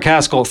 Claire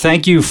McCaskill,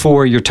 thank you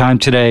for your time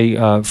today,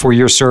 for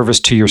your service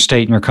to your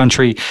state and your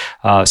country.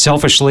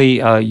 Selfishly,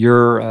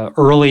 your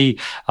early,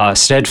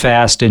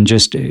 steadfast, and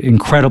just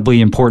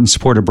incredibly important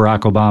support of Barack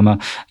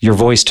Obama, your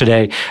voice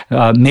today.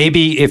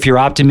 Maybe if your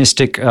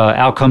optimistic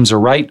outcomes are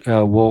right,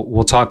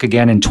 we'll talk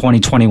again in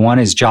 2021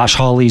 as Josh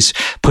Hawley's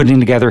putting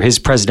together his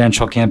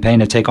presidential campaign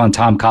to take on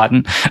Tom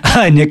Cotton,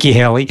 Nikki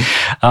Haley.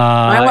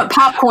 I want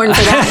popcorn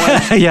for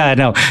that one. Yeah, I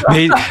know.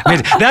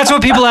 That's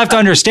what people have to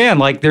understand.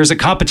 Like, there's a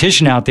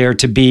competition out there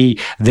to be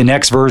the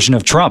next version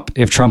of Trump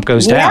if Trump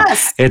goes down.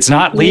 It's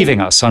not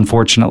leaving us,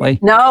 unfortunately.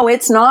 No,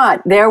 it's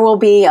not. There will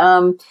be,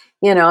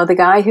 the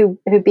guy who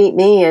beat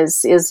me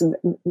is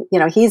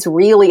he's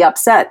really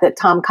upset that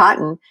Tom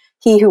Cotton,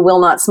 he who will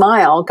not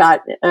smile,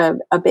 got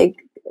a big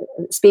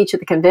speech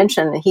at the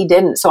convention and he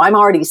didn't. So I'm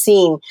already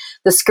seeing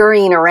the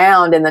scurrying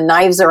around and the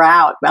knives are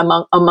out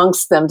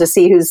amongst them to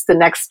see who's the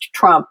next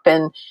Trump.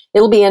 And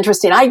it'll be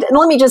interesting.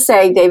 Let me just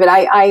say, David,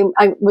 I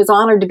was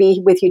honored to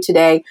be with you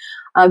today.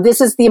 This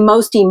is the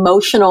most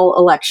emotional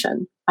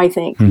election, I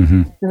think,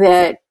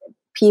 that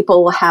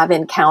people have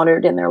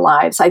encountered in their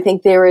lives. I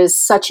think there is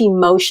such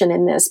emotion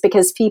in this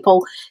because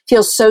people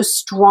feel so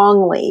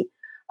strongly.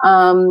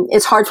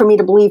 It's hard for me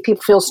to believe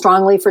people feel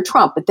strongly for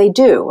Trump, but they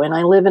do. And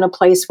I live in a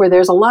place where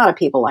there's a lot of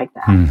people like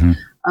that.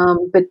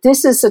 But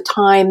this is a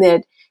time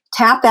that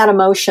tap that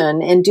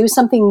emotion and do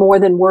something more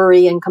than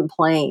worry and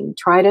complain.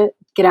 Try to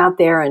get out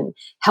there and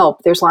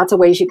help. There's lots of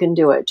ways you can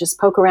do it. Just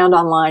poke around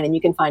online and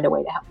you can find a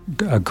way to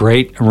help. A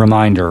great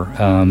reminder.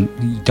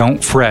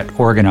 Don't fret,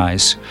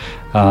 organize.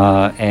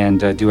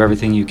 And do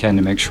everything you can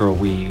to make sure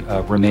we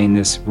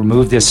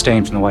remove this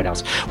stain from the White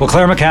House. Well,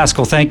 Claire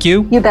McCaskill, thank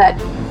you. You bet.